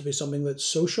that has to be something that's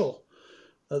social.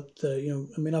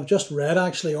 I've just read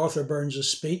actually Arthur Burns'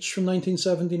 speech from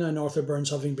 1979, Arthur Burns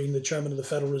having been the chairman of the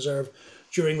Federal Reserve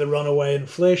during the runaway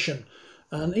inflation.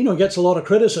 And, he gets a lot of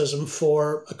criticism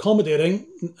for accommodating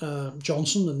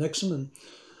Johnson and Nixon,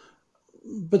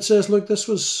 but says, look, this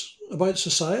was about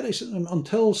society.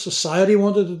 Until society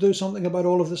wanted to do something about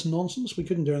all of this nonsense, we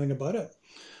couldn't do anything about it.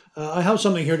 I have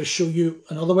something here to show you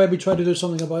another way we try to do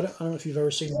something about it. I don't know if you've ever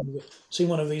seen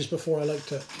one of these before. I like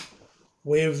to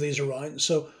wave these around.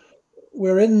 So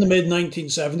we're in the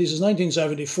mid-1970s. It's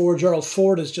 1974. Gerald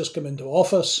Ford has just come into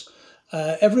office.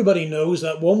 Everybody knows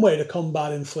that one way to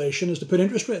combat inflation is to put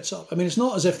interest rates up. I mean, it's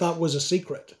not as if that was a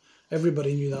secret.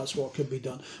 Everybody knew that's what could be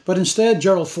done. But instead,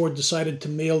 Gerald Ford decided to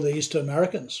mail these to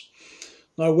Americans.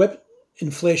 Now, whip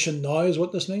inflation now is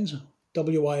what this means.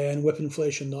 WIN, whip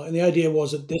inflation now. And the idea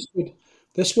was that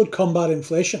this would combat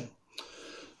inflation.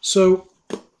 So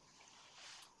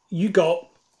you got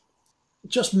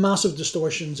just massive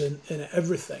distortions in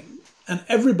everything. And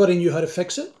everybody knew how to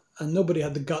fix it, and nobody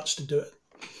had the guts to do it.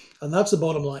 And that's the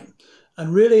bottom line.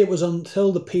 And really, it was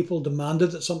until the people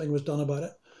demanded that something was done about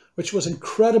it, which was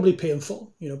incredibly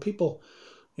painful. People,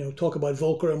 talk about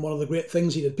Volcker and one of the great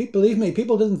things he did. Believe me,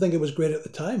 people didn't think it was great at the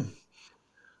time.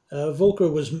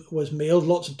 Volcker was mailed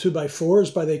lots of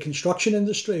 2x4s by the construction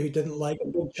industry who didn't like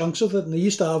big chunks of it. And he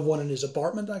used to have one in his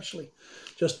apartment, actually,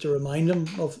 just to remind him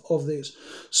of these.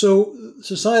 So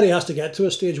society has to get to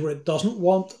a stage where it doesn't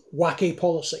want wacky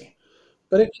policy.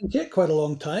 But it can take quite a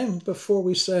long time before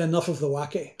we say enough of the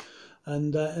wacky.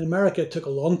 And in America, it took a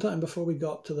long time before we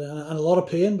got to and a lot of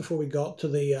pain before we got to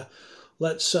the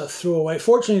let's throw away.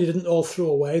 Fortunately, they didn't all throw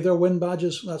away their win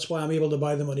badges. That's why I'm able to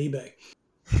buy them on eBay.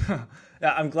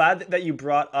 Yeah, I'm glad that you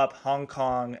brought up Hong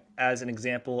Kong as an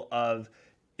example of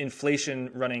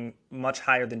inflation running much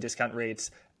higher than discount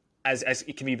rates, as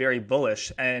it can be very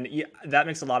bullish. And that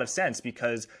makes a lot of sense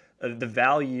because the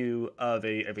value of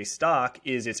a stock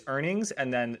is its earnings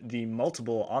and then the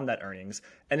multiple on that earnings.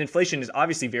 And inflation is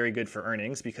obviously very good for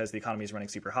earnings because the economy is running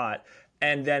super hot.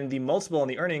 And then the multiple on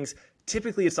the earnings,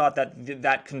 typically it's thought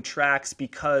that contracts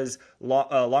because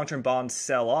long-term bonds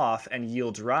sell off and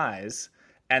yields rise.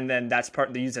 And then that's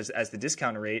partly used as the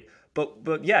discount rate.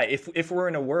 But yeah, if we're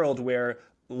in a world where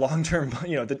long-term,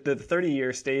 the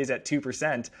 30-year stays at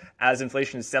 2% as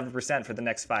inflation is 7% for the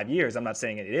next 5 years, I'm not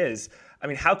saying it is. I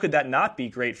mean, how could that not be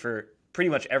great for pretty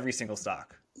much every single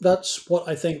stock? That's what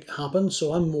I think happened.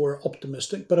 So I'm more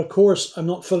optimistic. But of course, I'm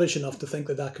not foolish enough to think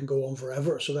that can go on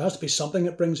forever. So there has to be something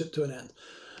that brings it to an end.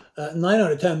 9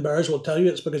 out of 10 bears will tell you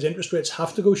it's because interest rates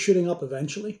have to go shooting up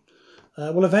eventually.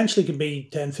 Eventually could be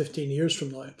 10, 15 years from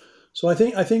now. So I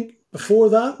think Before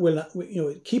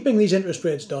that, keeping these interest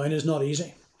rates down is not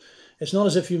easy. It's not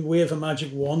as if you wave a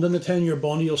magic wand and the 10-year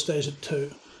bond yield stays at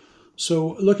 2.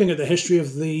 So looking at the history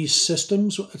of these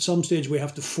systems, at some stage we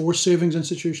have to force savings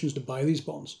institutions to buy these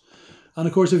bonds. And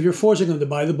of course, if you're forcing them to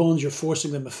buy the bonds, you're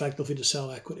forcing them effectively to sell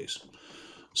equities.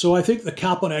 So I think the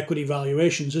cap on equity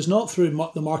valuations is not through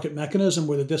the market mechanism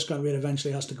where the discount rate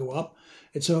eventually has to go up.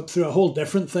 It's through a whole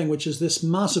different thing, which is this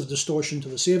massive distortion to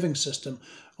the savings system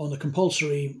on the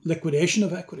compulsory liquidation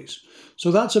of equities.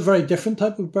 So that's a very different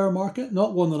type of bear market,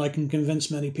 not one that I can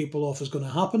convince many people of is going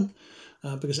to happen,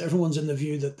 because everyone's in the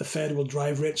view that the Fed will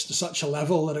drive rates to such a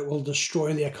level that it will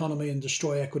destroy the economy and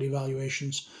destroy equity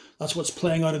valuations. That's what's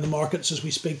playing out in the markets as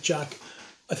we speak, Jack.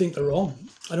 I think they're wrong.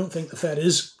 I don't think the Fed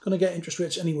is going to get interest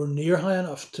rates anywhere near high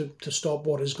enough to stop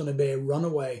what is going to be a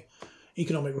runaway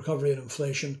economic recovery and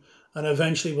inflation. And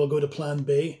eventually we'll go to plan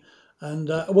B. And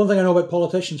one thing I know about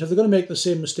politicians, if they're going to make the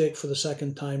same mistake for the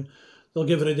second time, they'll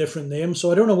give it a different name. So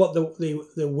I don't know what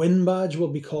the win badge will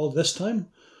be called this time,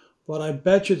 but I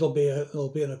bet you there'll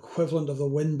be an equivalent of the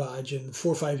win badge in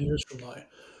 4 or 5 years from now,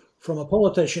 from a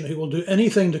politician who will do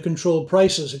anything to control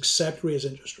prices except raise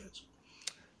interest rates.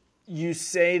 You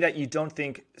say that you don't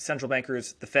think central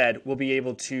bankers, the Fed, will be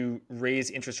able to raise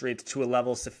interest rates to a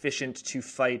level sufficient to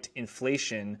fight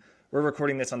inflation. We're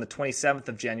recording this on the 27th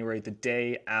of January, the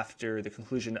day after the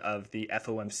conclusion of the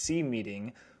FOMC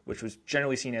meeting, which was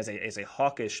generally seen as a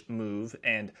hawkish move,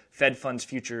 and Fed funds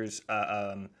futures,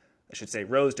 I should say,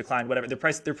 rose, declined, whatever.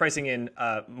 They're pricing in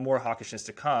more hawkishness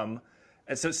to come,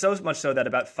 and so much so that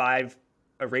about 5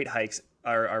 rate hikes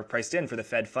are priced in for the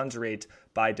Fed funds rate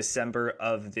by December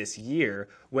of this year.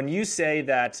 When you say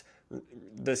that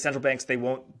the central banks, they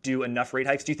won't do enough rate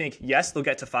hikes, do you think, yes, they'll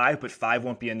get to 5, but 5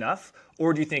 won't be enough?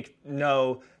 Or do you think,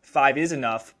 no, 5 is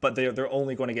enough, but they're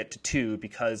only going to get to 2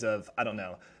 because of, I don't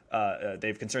know, they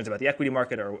have concerns about the equity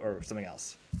market or something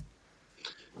else?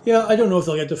 Yeah, I don't know if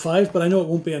they'll get to 5, but I know it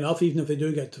won't be enough even if they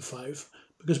do get to 5,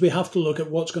 because we have to look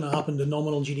at what's going to happen to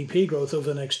nominal GDP growth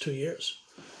over the next 2 years.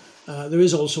 There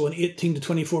is also an 18 to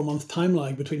 24 month time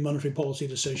lag between monetary policy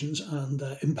decisions and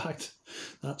impact.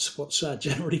 That's what's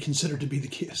generally considered to be the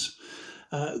case.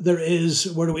 There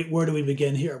is, where do we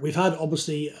begin here? We've had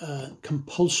obviously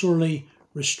compulsorily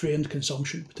restrained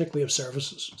consumption, particularly of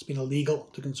services. It's been illegal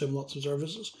to consume lots of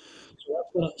services.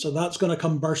 So that's going to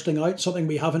come bursting out, something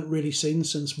we haven't really seen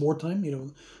since wartime.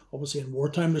 Obviously in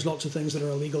wartime, there's lots of things that are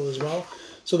illegal as well.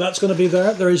 So that's going to be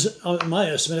there. There is, in my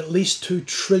estimate, at least $2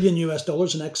 trillion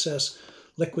in excess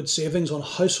liquid savings on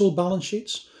household balance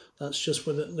sheets. That's just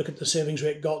where look at the savings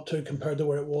rate got to compared to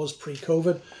where it was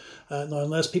pre-COVID. Now,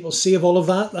 unless people save all of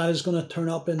that, that is going to turn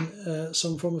up in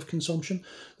some form of consumption.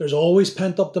 There's always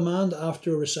pent-up demand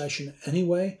after a recession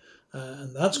anyway,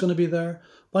 and that's going to be there.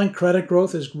 Bank credit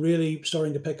growth is really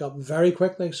starting to pick up very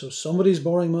quickly, so somebody's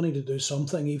borrowing money to do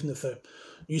something, even if the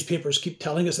newspapers keep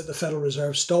telling us that the Federal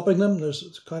Reserve is stopping them.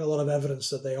 There's quite a lot of evidence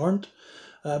that they aren't.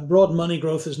 Broad money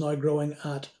growth is now growing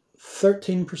at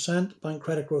 13%, bank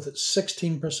credit growth at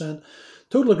 16%.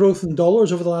 Total growth in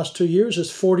dollars over the last 2 years is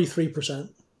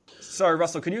 43%. Sorry,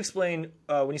 Russell, could you explain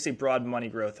when you say broad money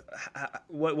growth,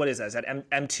 what is that? Is that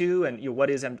M2, and what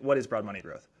is broad money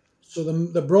growth? So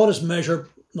the broadest measure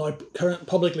now current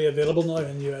publicly available now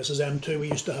in the US is M2. We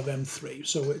used to have M3.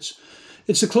 So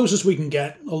it's the closest we can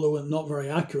get, although not very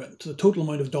accurate, to the total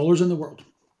amount of dollars in the world.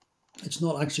 It's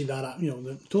not actually that,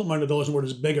 the total amount of dollars in the world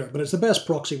is bigger, but it's the best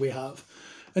proxy we have.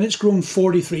 And it's grown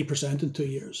 43% in 2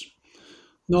 years.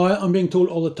 Now, I'm being told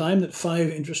all the time that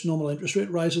 5 normal interest rate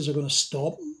rises are going to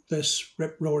stop this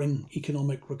rip-roaring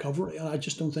economic recovery, and I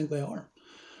just don't think they are.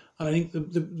 And I think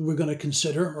we're going to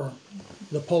consider, or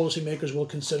the policymakers will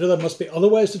consider, there must be other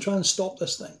ways to try and stop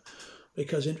this thing,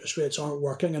 because interest rates aren't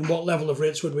working. And what level of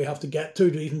rates would we have to get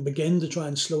to even begin to try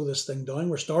and slow this thing down?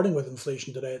 We're starting with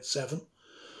inflation today at 7.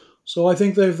 So I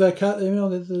think this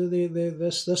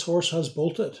horse has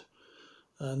bolted.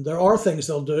 And there are things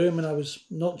they'll do. I mean, I was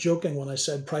not joking when I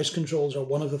said price controls are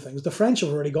one of the things. The French have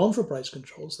already gone for price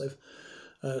controls.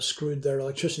 They've screwed their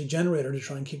electricity generator to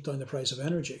try and keep down the price of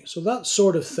energy. So that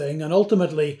sort of thing, and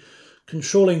ultimately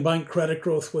controlling bank credit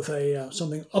growth with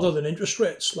something other than interest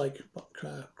rates, like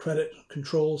credit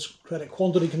controls, credit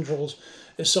quantity controls,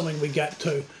 is something we get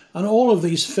to. And all of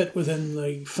these fit within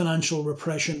the financial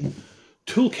repression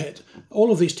toolkit.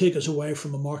 All of these take us away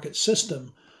from a market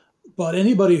system. But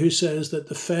anybody who says that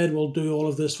the Fed will do all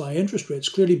of this via interest rates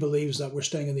clearly believes that we're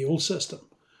staying in the old system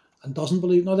and doesn't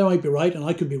believe. Now, they might be right and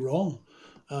I could be wrong,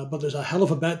 but there's a hell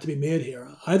of a bet to be made here.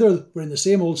 Either we're in the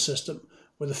same old system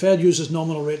where the Fed uses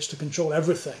nominal rates to control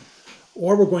everything,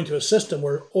 or we're going to a system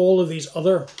where all of these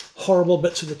other horrible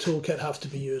bits of the toolkit have to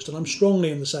be used. And I'm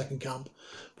strongly in the second camp.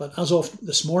 But as of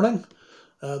this morning,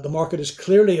 the market is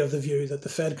clearly of the view that the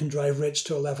Fed can drive rates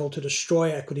to a level to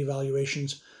destroy equity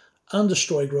valuations and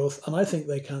destroy growth. And I think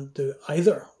they can't do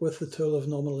either with the tool of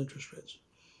nominal interest rates.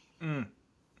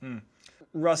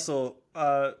 Russell,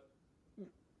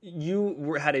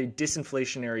 you had a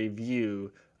disinflationary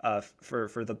view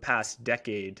for the past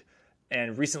decade,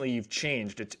 and recently you've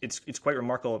changed. It's quite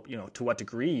remarkable, to what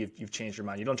degree you've changed your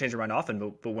mind. You don't change your mind often,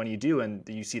 but when you do and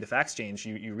you see the facts change,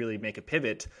 you really make a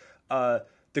pivot.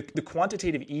 The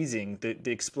quantitative easing,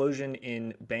 the explosion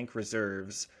in bank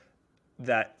reserves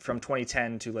that from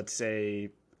 2010 to, let's say,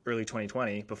 early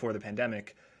 2020, before the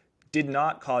pandemic, did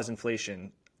not cause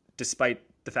inflation, despite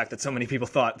the fact that so many people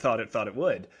thought it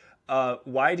would.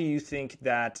 Why do you think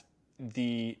that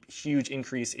the huge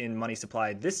increase in money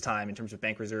supply this time in terms of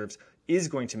bank reserves is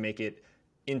going to make it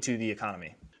into the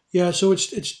economy? Yeah, so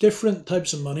it's different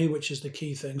types of money, which is the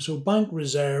key thing. So bank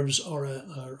reserves are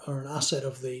an asset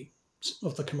of the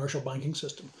commercial banking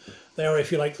system. They are,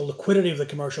 if you like, the liquidity of the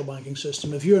commercial banking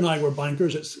system. If you and I were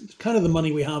bankers, it's kind of the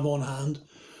money we have on hand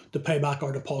to pay back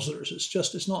our depositors.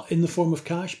 It's not in the form of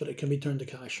cash, but it can be turned to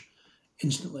cash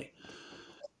instantly.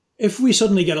 If we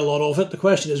suddenly get a lot of it, the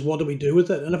question is, what do we do with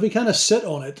it? And if we kind of sit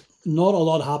on it, not a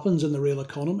lot happens in the real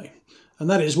economy. And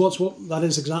that is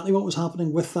exactly what was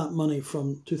happening with that money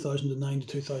from 2009 to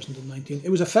 2019.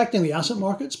 It was affecting the asset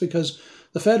markets because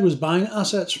the Fed was buying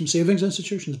assets from savings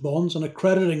institutions, bonds, and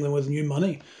accrediting them with new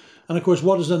money. And of course,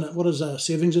 what does a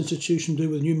savings institution do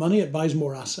with new money? It buys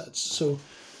more assets. So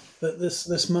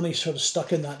this money sort of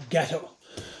stuck in that ghetto.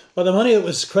 But the money that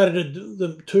was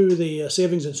credited to the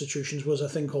savings institutions was a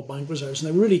thing called bank reserves, and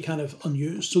they were really kind of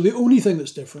unused. So the only thing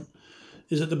that's different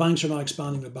is that the banks are now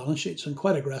expanding their balance sheets, and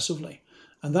quite aggressively.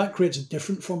 And that creates a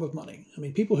different form of money. I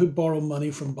mean, people who borrow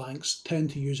money from banks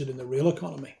tend to use it in the real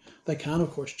economy. They can,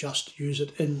 of course, just use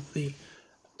it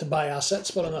to buy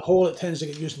assets, but on the whole, it tends to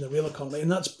get used in the real economy,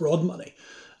 and that's broad money.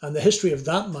 And the history of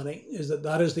that money is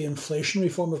that is the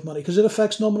inflationary form of money, because it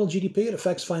affects nominal GDP, it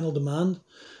affects final demand.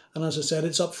 And as I said,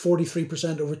 it's up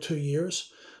 43% over 2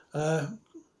 years. I'm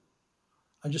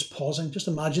just pausing. Just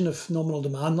imagine if nominal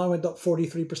demand now went up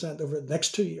 43% over the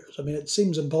next 2 years. I mean, it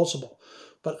seems impossible.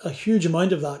 But a huge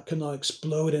amount of that can now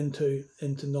explode into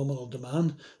nominal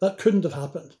demand. That couldn't have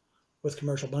happened with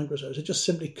commercial bank reserves. It just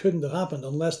simply couldn't have happened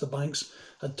unless the banks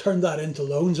had turned that into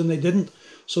loans, and they didn't.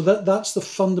 So that's the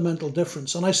fundamental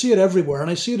difference. And I see it everywhere, and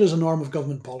I see it as an arm of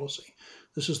government policy.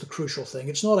 This is the crucial thing.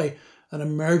 It's not an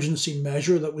emergency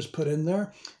measure that was put in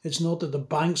there. It's not that the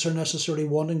banks are necessarily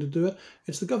wanting to do it.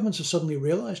 It's the governments have suddenly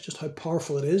realised just how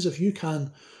powerful it is. If you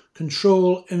can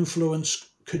control, influence,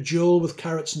 cajole with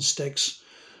carrots and sticks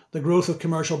the growth of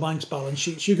commercial banks' balance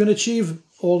sheets, you can achieve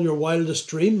all your wildest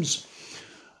dreams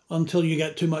until you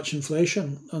get too much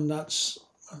inflation. And that's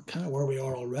kind of where we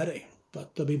are already.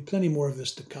 But there'll be plenty more of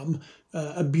this to come.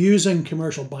 Abusing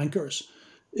commercial bankers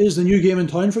is the new game in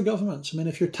town for governments. I mean,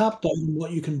 if you're tapped out on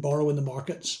what you can borrow in the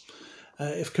markets,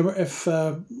 if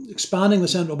expanding the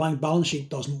central bank balance sheet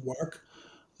doesn't work,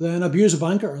 then abuse a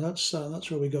banker. That's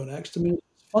where we go next. I mean,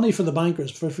 it's funny for the bankers.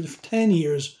 For 10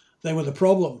 years, they were the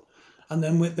problem. And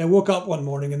then they woke up one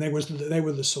morning and they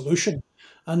were the solution.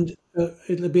 And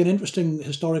it'll be an interesting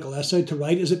historical essay to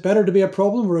write. Is it better to be a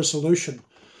problem or a solution?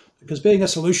 Because being a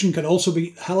solution can also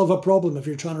be hell of a problem if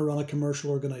you're trying to run a commercial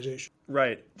organization.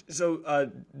 Right. So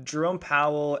Jerome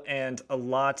Powell and a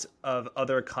lot of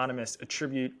other economists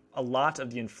attribute a lot of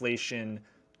the inflation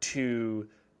to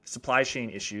supply chain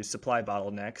issues, supply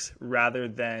bottlenecks, rather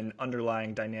than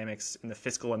underlying dynamics in the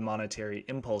fiscal and monetary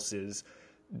impulses.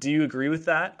 Do you agree with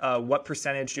that? What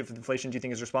percentage of inflation do you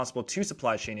think is responsible to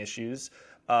supply chain issues?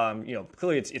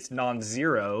 Clearly it's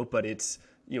non-zero, but it's,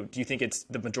 do you think it's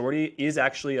the majority is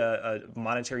actually a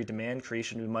monetary demand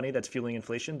creation of money that's fueling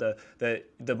inflation? The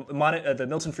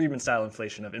Milton Friedman style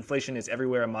inflation is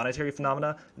everywhere a monetary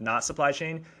phenomena, not supply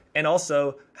chain. And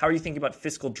also, how are you thinking about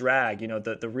fiscal drag?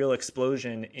 The real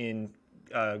explosion in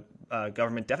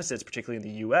government deficits, particularly in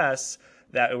the U.S.,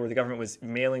 where the government was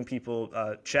mailing people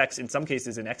checks, in some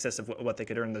cases in excess of what they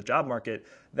could earn in the job market.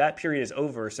 That period is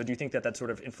over. So do you think that sort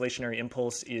of inflationary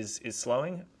impulse is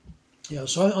slowing? Yeah,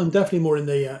 so I'm definitely more in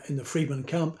the Friedman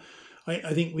camp.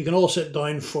 I think we can all sit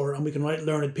down and we can write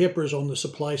learned papers on the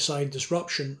supply side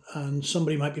disruption, and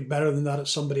somebody might be better than that at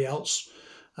somebody else.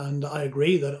 And I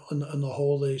agree that on the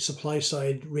whole, the supply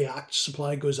side reacts,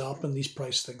 supply goes up, and these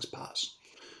price things pass.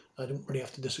 I don't really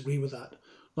have to disagree with that.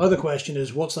 Now the question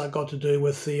is, what's that got to do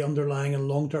with the underlying and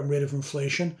long-term rate of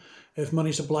inflation? If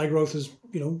money supply growth is,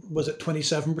 was it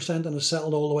 27% and has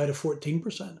settled all the way to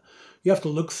 14%? You have to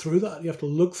look through that. You have to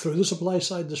look through the supply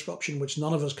side disruption, which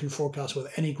none of us can forecast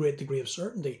with any great degree of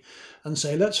certainty, and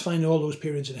say, let's find all those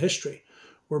periods in history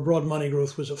where broad money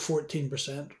growth was at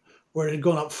 14%, where it had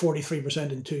gone up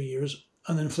 43% in 2 years,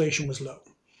 and inflation was low.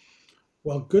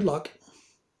 Well, good luck.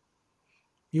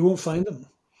 You won't find them.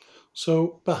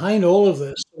 So behind all of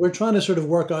this, we're trying to sort of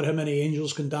work out how many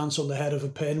angels can dance on the head of a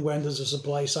pin. When does the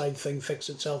supply side thing fix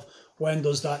itself? When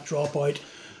does that drop out?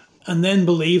 And then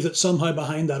believe that somehow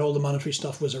behind that all the monetary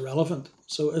stuff was irrelevant.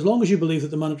 So as long as you believe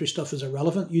that the monetary stuff is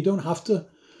irrelevant, you don't have to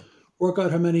work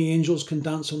out how many angels can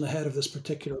dance on the head of this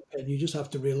particular pin. You just have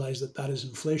to realize that that is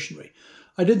inflationary.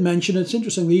 I did mention, it's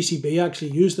interesting, the ECB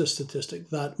actually used this statistic,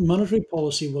 that monetary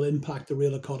policy will impact the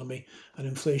real economy and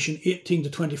inflation 18 to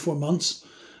 24 months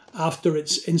after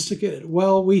it's instigated.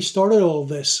 Well, we started all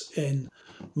this in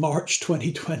March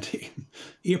 2020,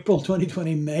 April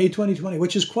 2020, May 2020,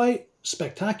 which is quite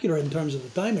spectacular in terms of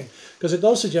the timing, because it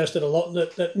does suggest that a lot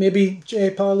that maybe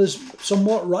Jay Powell is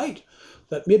somewhat right,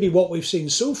 that maybe what we've seen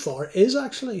so far is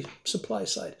actually supply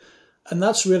side. And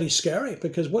that's really scary,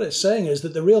 because what it's saying is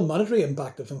that the real monetary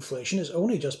impact of inflation is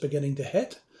only just beginning to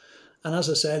hit. And as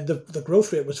I said, the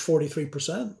growth rate was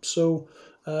 43%. So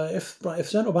if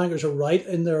central bankers are right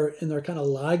in their kind of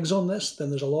lags on this, then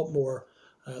there's a lot more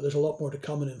to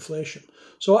come in inflation.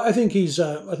 So I think he's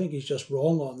just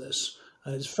wrong on this,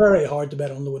 and it's very hard to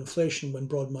bet on low inflation when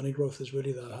broad money growth is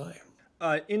really that high.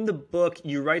 In the book,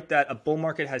 you write that a bull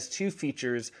market has two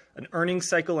features, an earnings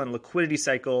cycle and liquidity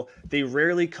cycle. They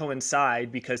rarely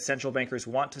coincide because central bankers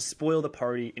want to spoil the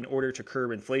party in order to curb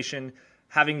inflation.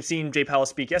 Having seen Jay Powell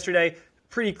speak yesterday,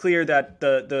 pretty clear that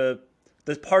the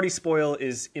party spoil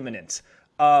is imminent.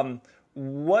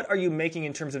 What are you making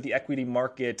in terms of the equity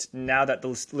market now that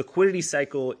the liquidity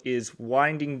cycle is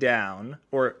winding down,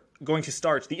 or going to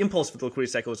start? The impulse for the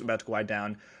liquidity cycle is about to wind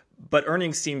down, but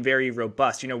earnings seem very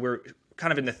robust. We're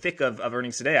kind of in the thick of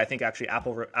earnings today. I think actually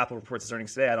Apple reports its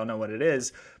earnings today. I don't know what it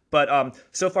is. But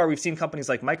so far we've seen companies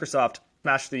like Microsoft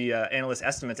smash the analyst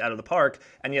estimates out of the park,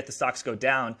 and yet the stocks go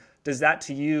down. Does that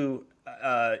to you,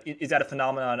 is that a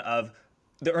phenomenon of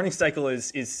the earnings cycle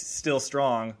is still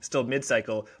strong, still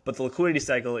mid-cycle, but the liquidity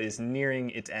cycle is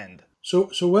nearing its end? So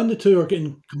when the two are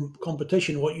in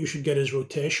competition, what you should get is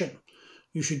rotation.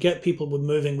 You should get people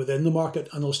moving within the market,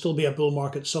 and there'll still be a bull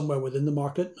market somewhere within the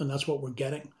market, and that's what we're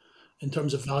getting in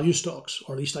terms of value stocks,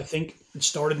 or at least I think it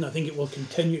started, and I think it will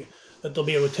continue, that there'll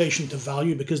be a rotation to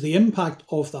value, because the impact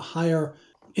of the higher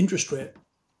interest rate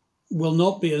will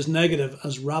not be as negative,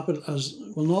 as rapid, as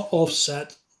will not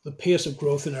offset the pace of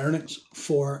growth in earnings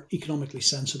for economically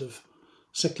sensitive,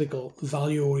 cyclical,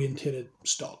 value-oriented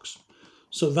stocks.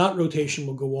 So that rotation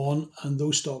will go on, and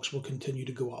those stocks will continue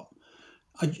to go up.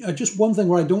 I just one thing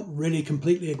where I don't really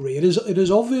completely agree. It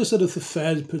is obvious that if the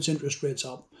Fed puts interest rates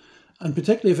up, and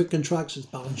particularly if it contracts its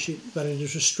balance sheet, that it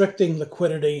is restricting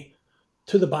liquidity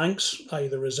to the banks, i.e.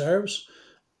 the reserves,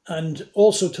 and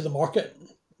also to the market,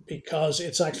 because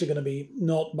it's actually going to be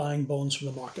not buying bonds from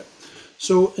the market.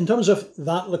 So in terms of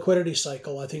that liquidity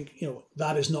cycle, I think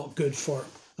that is not good for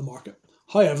the market.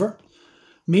 However,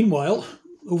 meanwhile,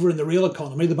 over in the real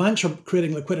economy, the banks are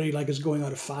creating liquidity like it's going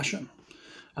out of fashion.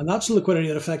 And that's the liquidity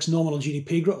that affects nominal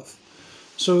GDP growth.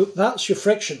 So that's your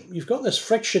friction. You've got this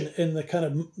friction in the kind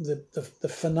of the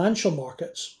financial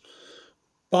markets,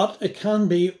 but it can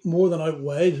be more than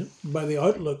outweighed by the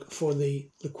outlook for the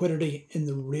liquidity in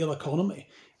the real economy.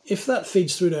 If that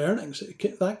feeds through to earnings,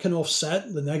 that can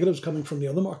offset the negatives coming from the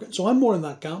other market. So I'm more in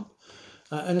that camp.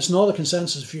 And it's not a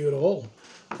consensus view at all,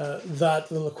 that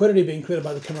the liquidity being created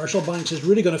by the commercial banks is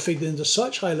really going to feed into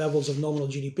such high levels of nominal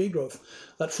GDP growth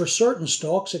that for certain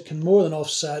stocks, it can more than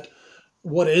offset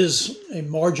what is a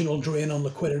marginal drain on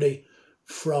liquidity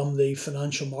from the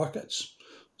financial markets.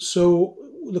 So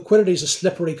liquidity is a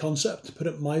slippery concept, to put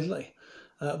it mildly.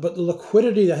 But the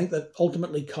liquidity, I think, that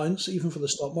ultimately counts, even for the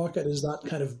stock market, is that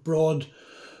kind of broad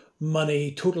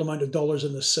money, total amount of dollars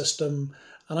in the system.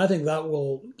 And I think that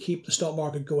will keep the stock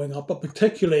market going up, but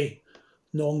particularly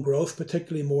non-growth,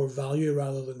 particularly more value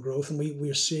rather than growth. And we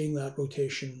are seeing that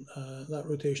rotation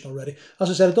already.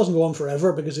 As I said, it doesn't go on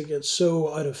forever because it gets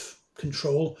so out of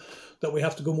control that we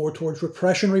have to go more towards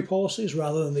repressionary policies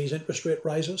rather than these interest rate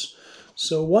rises.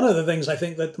 So one of the things I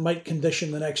think that might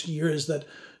condition the next year is that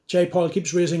Jay Powell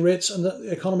keeps raising rates and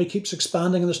the economy keeps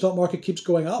expanding and the stock market keeps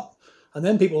going up. And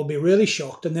then people will be really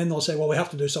shocked, and then they'll say, well, we have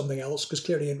to do something else because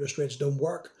clearly interest rates don't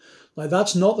work. Now,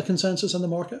 that's not the consensus in the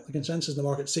market. The consensus in the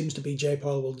market seems to be Jay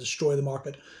Powell will destroy the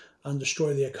market and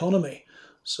destroy the economy.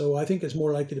 So I think it's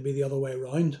more likely to be the other way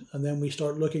around. And then we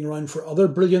start looking around for other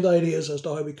brilliant ideas as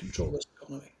to how we control this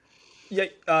economy.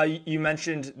 Yeah, you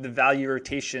mentioned the value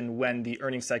rotation when the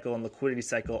earnings cycle and liquidity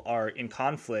cycle are in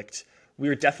conflict. We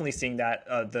are definitely seeing that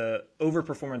the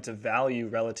overperformance of value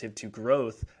relative to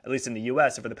growth, at least in the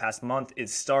U.S. over the past month,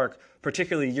 is stark,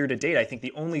 particularly year to date. I think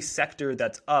the only sector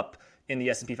that's up in the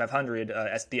S&P 500,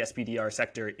 the SPDR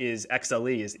sector, is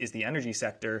XLE, is the energy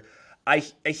sector. I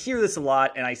hear this a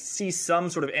lot, and I see some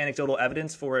sort of anecdotal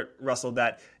evidence for it, Russell,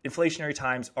 that inflationary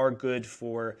times are good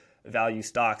for value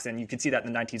stocks. And you could see that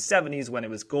in the 1970s when it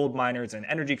was gold miners and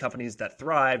energy companies that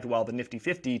thrived while the Nifty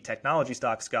 50 technology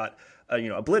stocks got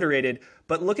obliterated.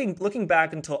 But looking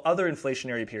back until other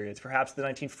inflationary periods, perhaps the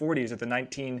 1940s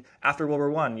or after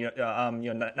World War I,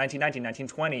 1919,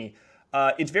 1920,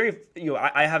 it's very,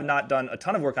 I have not done a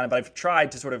ton of work on it, but I've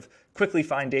tried to sort of quickly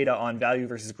find data on value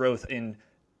versus growth in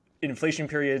inflation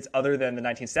periods other than the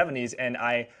 1970s, and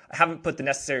I haven't put the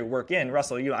necessary work in.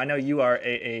 Russell, I know you are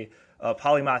a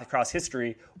polymath across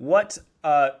history. What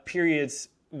periods,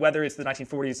 whether it's the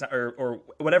 1940s or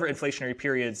whatever inflationary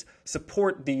periods,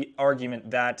 support the argument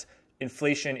that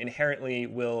inflation inherently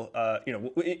will,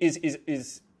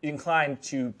 is inclined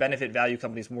to benefit value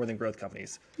companies more than growth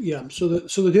companies? Yeah, so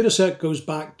the data set goes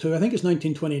back to, I think it's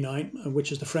 1929,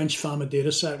 which is the French FAMA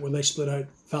data set where they split out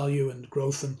value and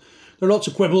growth. And there are lots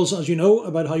of quibbles, as you know,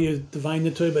 about how you divine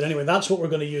the two. But anyway, that's what we're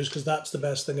going to use because that's the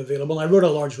best thing available. And I wrote a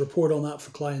large report on that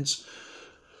for clients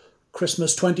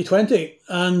Christmas 2020.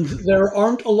 And there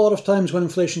aren't a lot of times when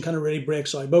inflation kind of really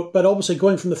breaks out. But obviously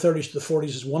going from the 30s to the 40s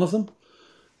is one of them.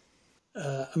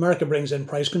 America brings in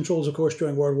price controls, of course,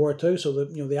 during World War II. So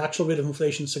the actual rate of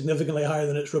inflation is significantly higher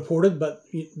than it's reported. But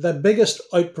the biggest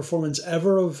outperformance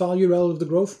ever of value relative to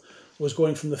growth was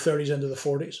going from the 30s into the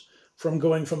 40s. From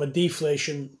going from a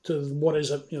deflation to what is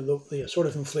the sort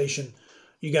of inflation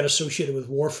you get associated with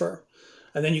warfare.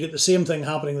 And then you get the same thing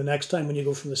happening the next time when you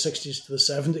go from the 60s to the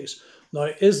 70s. Now,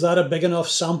 is that a big enough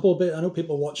sample bit? I know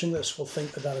people watching this will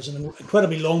think that is an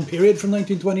incredibly long period from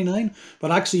 1929,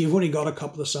 but actually you've only got a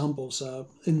couple of samples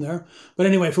in there. But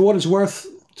anyway, for what it's worth,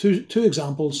 two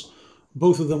examples,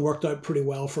 both of them worked out pretty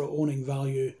well for owning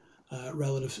value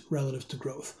relative to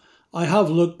growth. I have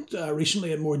looked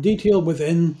recently at more detail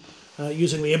within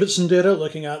using the Ibbotson data,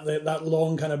 looking at that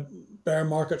long kind of bear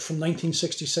market from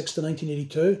 1966 to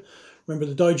 1982. Remember,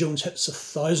 the Dow Jones hits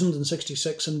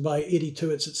 1,066, and by 82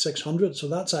 it's at 600. So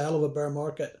that's a hell of a bear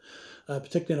market,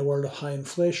 particularly in a world of high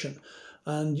inflation.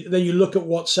 And then you look at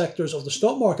what sectors of the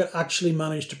stock market actually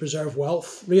managed to preserve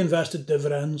wealth, reinvested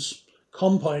dividends,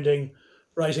 compounding,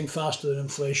 rising faster than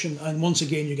inflation. And once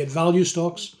again, you get value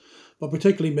stocks, but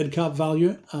particularly mid-cap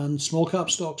value and small-cap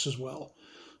stocks as well.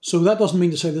 So that doesn't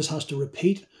mean to say this has to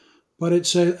repeat, but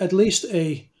it's at least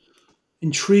a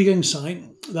intriguing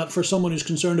sign that for someone who's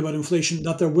concerned about inflation,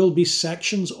 that there will be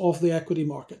sections of the equity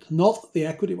market, not the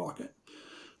equity market,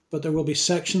 but there will be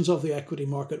sections of the equity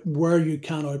market where you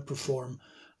can outperform.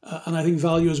 And I think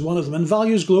value is one of them. And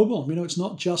value is global. It's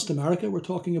not just America we're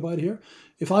talking about here.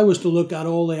 If I was to look at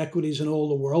all the equities in all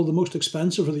the world, the most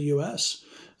expensive are the US,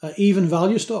 even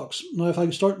value stocks. Now, if I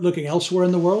start looking elsewhere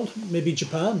in the world, maybe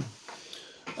Japan,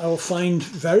 I will find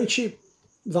very cheap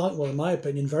value, well, in my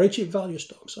opinion, very cheap value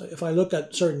stocks. If I look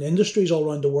at certain industries all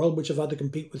around the world which have had to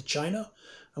compete with China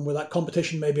and where that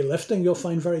competition may be lifting, you'll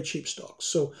find very cheap stocks.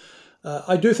 So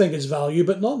I do think it's value,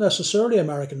 but not necessarily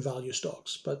American value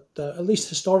stocks. But at least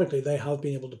historically, they have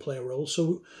been able to play a role.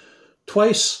 So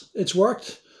twice it's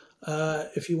worked.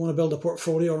 If you want to build a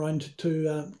portfolio around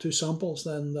two samples,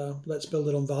 then let's build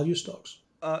it on value stocks.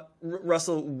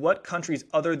 Russell, what countries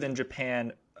other than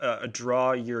Japan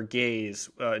draw your gaze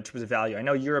in terms of value? I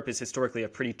know Europe is historically a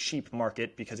pretty cheap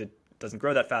market because it doesn't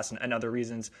grow that fast and other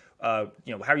reasons. How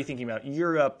are you thinking about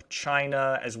Europe,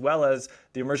 China, as well as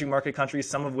the emerging market countries,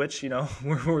 some of which, we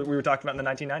were talking about in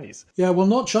the 1990s? Yeah, well,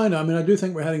 not China. I do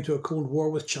think we're heading to a Cold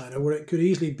War with China where it could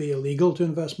easily be illegal to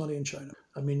invest money in China.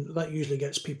 That usually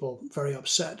gets people very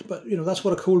upset. But, that's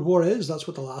what a Cold War is. That's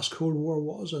what the last Cold War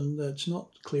was. And it's not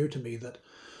clear to me that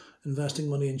investing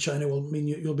money in China will mean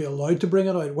you'll be allowed to bring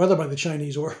it out, whether by the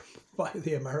Chinese or by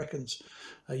the Americans.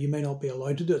 You may not be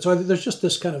allowed to do it. So there's just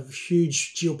this kind of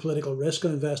huge geopolitical risk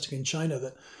on investing in China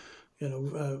that,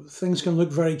 things can look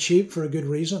very cheap for a good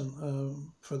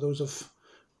reason. For those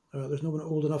there's no one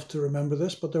old enough to remember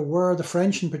this, but the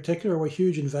French in particular were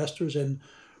huge investors in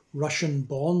Russian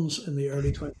bonds in the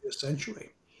early 20th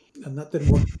century. And that didn't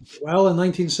work well in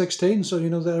 1916. So,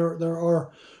 there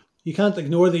are, you can't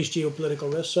ignore these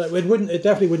geopolitical risks. So it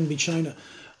definitely wouldn't be China.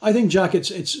 I think, Jack,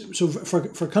 it's so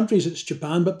for countries, it's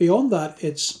Japan, but beyond that,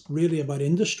 it's really about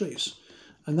industries.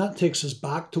 And that takes us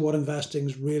back to what investing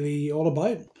is really all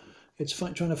about. It's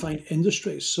trying to find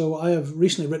industries. So I have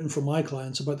recently written for my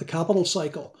clients about the capital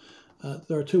cycle.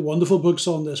 There are two wonderful books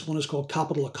on this. One is called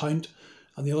Capital Account,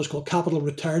 and the other is called Capital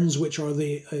Returns, which are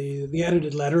the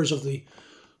edited letters of the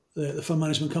fund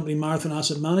management company Marathon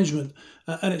Asset Management.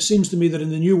 And it seems to me that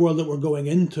in the new world that we're going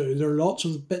into, there are lots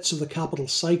of bits of the capital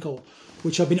cycle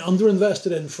which have been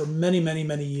underinvested in for many, many,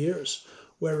 many years,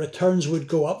 where returns would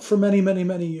go up for many, many,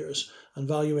 many years and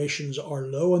valuations are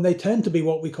low. And they tend to be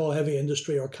what we call heavy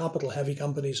industry or capital heavy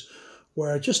companies,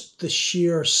 where just the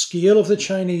sheer scale of the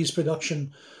Chinese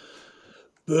production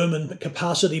boom and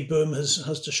capacity boom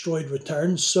has destroyed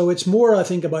returns. So it's more, I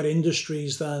think, about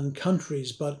industries than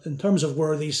countries. But in terms of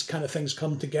where these kind of things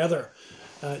come together,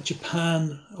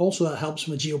 Japan, also that helps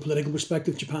from a geopolitical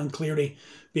perspective. Japan clearly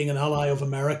being an ally of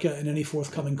America in any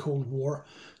forthcoming Cold War.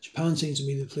 Japan seems to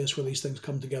be the place where these things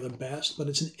come together best, but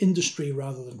it's an industry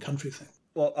rather than country thing.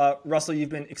 Well, Russell, you've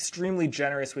been extremely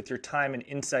generous with your time and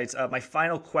insights. My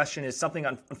final question is something,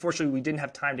 unfortunately, we didn't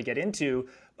have time to get into,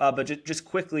 but just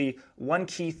quickly, one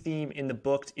key theme in the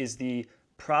book is the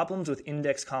problems with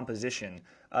index composition.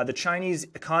 The Chinese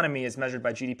economy, as measured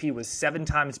by GDP, was 7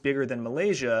 times bigger than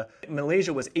Malaysia.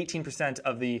 Malaysia was 18%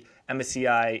 of the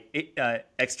MSCI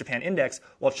ex-Japan index,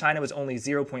 while China was only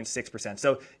 0.6%.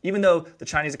 So even though the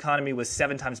Chinese economy was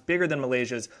 7 times bigger than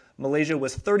Malaysia's, Malaysia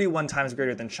was 31 times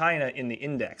greater than China in the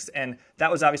index. And that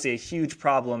was obviously a huge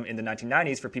problem in the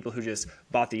 1990s for people who just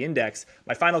bought the index.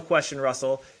 My final question,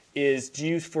 Russell, is do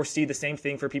you foresee the same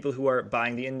thing for people who are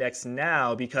buying the index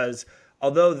now? Because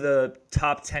although the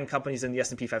top 10 companies in the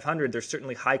S&P 500, they're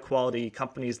certainly high-quality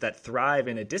companies that thrive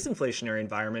in a disinflationary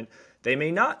environment, they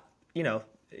may not,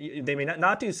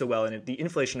 not do so well in the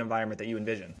inflation environment that you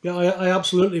envision. Yeah, I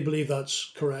absolutely believe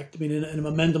that's correct. I mean, in a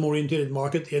momentum-oriented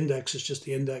market, the index is just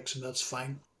the index, and that's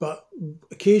fine. But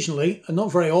occasionally, and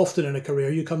not very often in a career,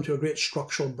 you come to a great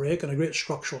structural break and a great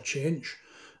structural change.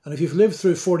 And if you've lived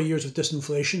through 40 years of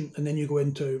disinflation and then you go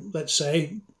into, let's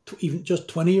say, even just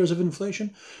 20 years of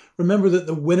inflation, remember that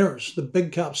the winners, the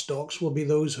big cap stocks, will be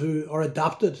those who are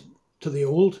adapted to the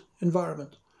old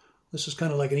environment. This is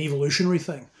kind of like an evolutionary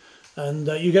thing. And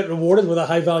you get rewarded with a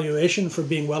high valuation for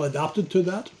being well adapted to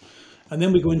that. And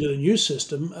then we go into the new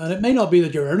system, and it may not be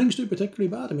that your earnings do particularly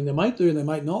bad. I mean, they might do and they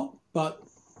might not, but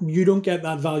you don't get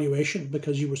that valuation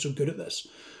because you were so good at this.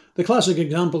 The classic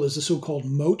example is the so-called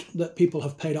moat that people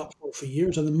have paid up for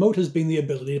years. And the moat has been the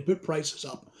ability to put prices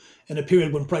up in a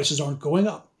period when prices aren't going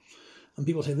up. And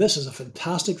people say this is a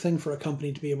fantastic thing for a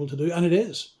company to be able to do, and it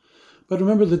is. But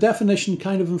remember, the definition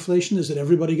kind of inflation is that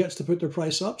everybody gets to put their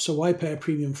price up, so why pay a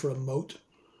premium for a moat?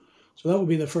 So that would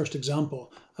be the first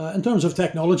example. In terms of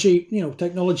technology,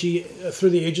 technology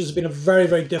through the ages has been a very,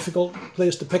 very difficult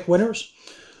place to pick winners.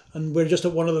 And we're just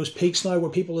at one of those peaks now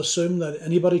where people assume that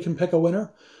anybody can pick a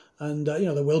winner. And,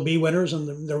 there will be winners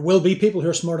and there will be people who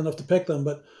are smart enough to pick them.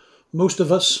 But most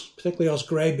of us, particularly us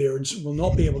greybeards, will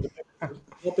not be able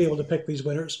to pick these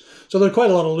winners. So there are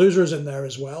quite a lot of losers in there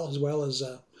as well as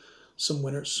some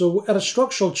winners. So at a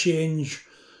structural change,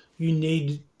 you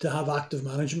need to have active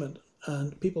management.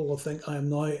 And people will think I am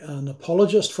now an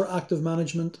apologist for active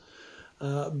management.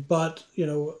 But,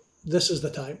 this is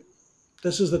the time.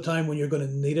 This is the time when you're going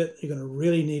to need it. You're going to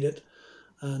really need it.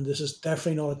 And this is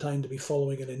definitely not a time to be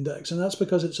following an index. And that's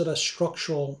because it's at a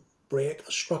structural break,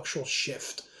 a structural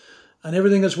shift. And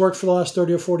everything that's worked for the last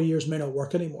 30 or 40 years may not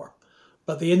work anymore.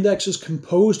 But the index is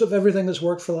composed of everything that's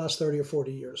worked for the last 30 or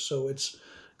 40 years. So it's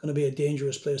going to be a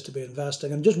dangerous place to be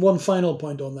investing. And just one final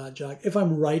point on that, Jack. If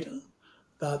I'm right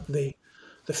that the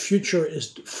future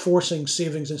is forcing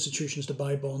savings institutions to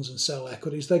buy bonds and sell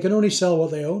equities, they can only sell what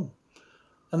they own.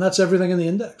 And that's everything in the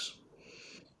index.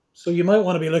 So you might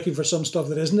want to be looking for some stuff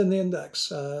that isn't in the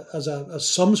index as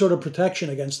some sort of protection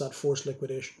against that forced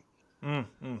liquidation.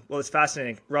 Well, it's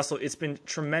fascinating. Russell, it's been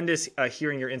tremendous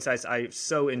hearing your insights. I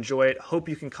so enjoy it. Hope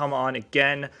you can come on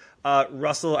again.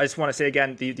 Russell, I just want to say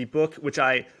again, the book, which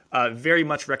I very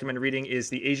much recommend reading, is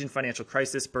The Asian Financial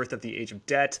Crisis, Birth of the Age of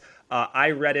Debt. I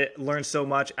read it, learned so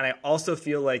much, and I also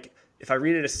feel like if I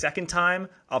read it a second time,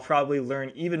 I'll probably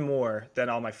learn even more than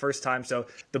on my first time. So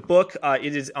the book,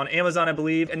 it is on Amazon, I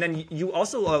believe. And then you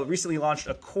also recently launched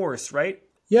a course, right?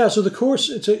 Yeah, so the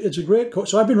course, it's a great course.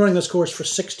 So I've been running this course for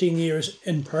 16 years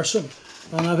in person,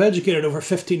 and I've educated over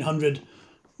 1,500,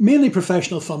 mainly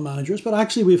professional fund managers, but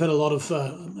actually we've had a lot of,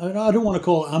 I don't want to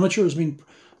call it amateurs. I mean,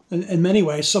 in many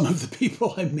ways, some of the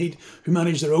people I meet who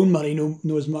manage their own money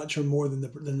know as much or more than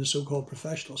the so-called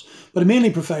professionals. But mainly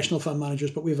professional fund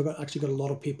managers, but we've actually got a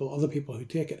lot of other people who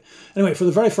take it. Anyway, for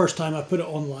the very first time, I put it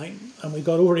online, and we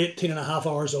got over 18 and a half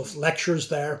hours of lectures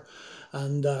there.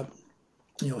 And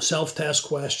self-test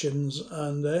questions,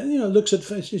 and looks at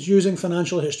is using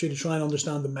financial history to try and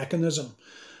understand the mechanism.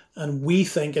 And we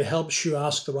think it helps you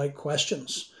ask the right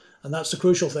questions. And that's the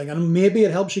crucial thing. And maybe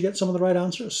it helps you get some of the right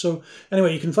answers. So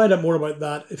anyway, you can find out more about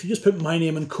that. If you just put my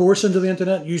name and course into the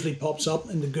internet, it usually pops up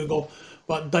into Google.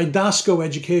 But Didasco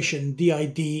Education,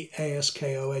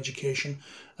 Didasko Education.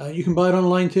 You can buy it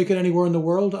online, take it anywhere in the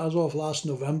world as of last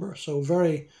November. So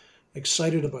very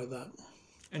excited about that.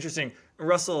 Interesting.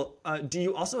 Russell, do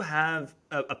you also have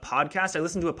a podcast? I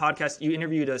listened to a podcast. You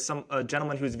interviewed a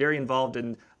gentleman who's very involved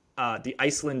in the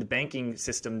Iceland banking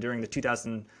system during the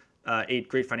 2008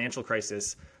 Great Financial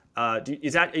Crisis.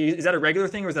 Is that a regular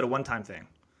thing, or is that a one-time thing?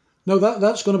 No,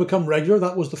 that's going to become regular.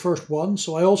 That was the first one.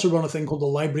 So I also run a thing called the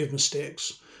Library of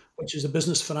Mistakes, which is a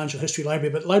business financial history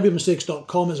library. But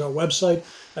libraryofmistakes.com is our website,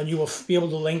 and you will be able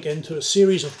to link into a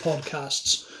series of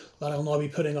podcasts that I'll now be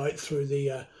putting out through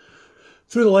the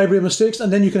Library of Mistakes.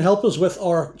 And then you can help us with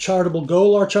our charitable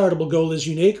goal. Our charitable goal is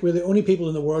unique. We're the only people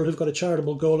in the world who've got a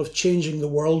charitable goal of changing the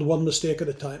world one mistake at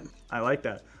a time. I like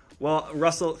that. Well,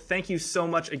 Russell, thank you so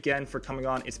much again for coming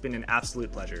on. It's been an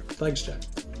absolute pleasure. Thanks, Jack.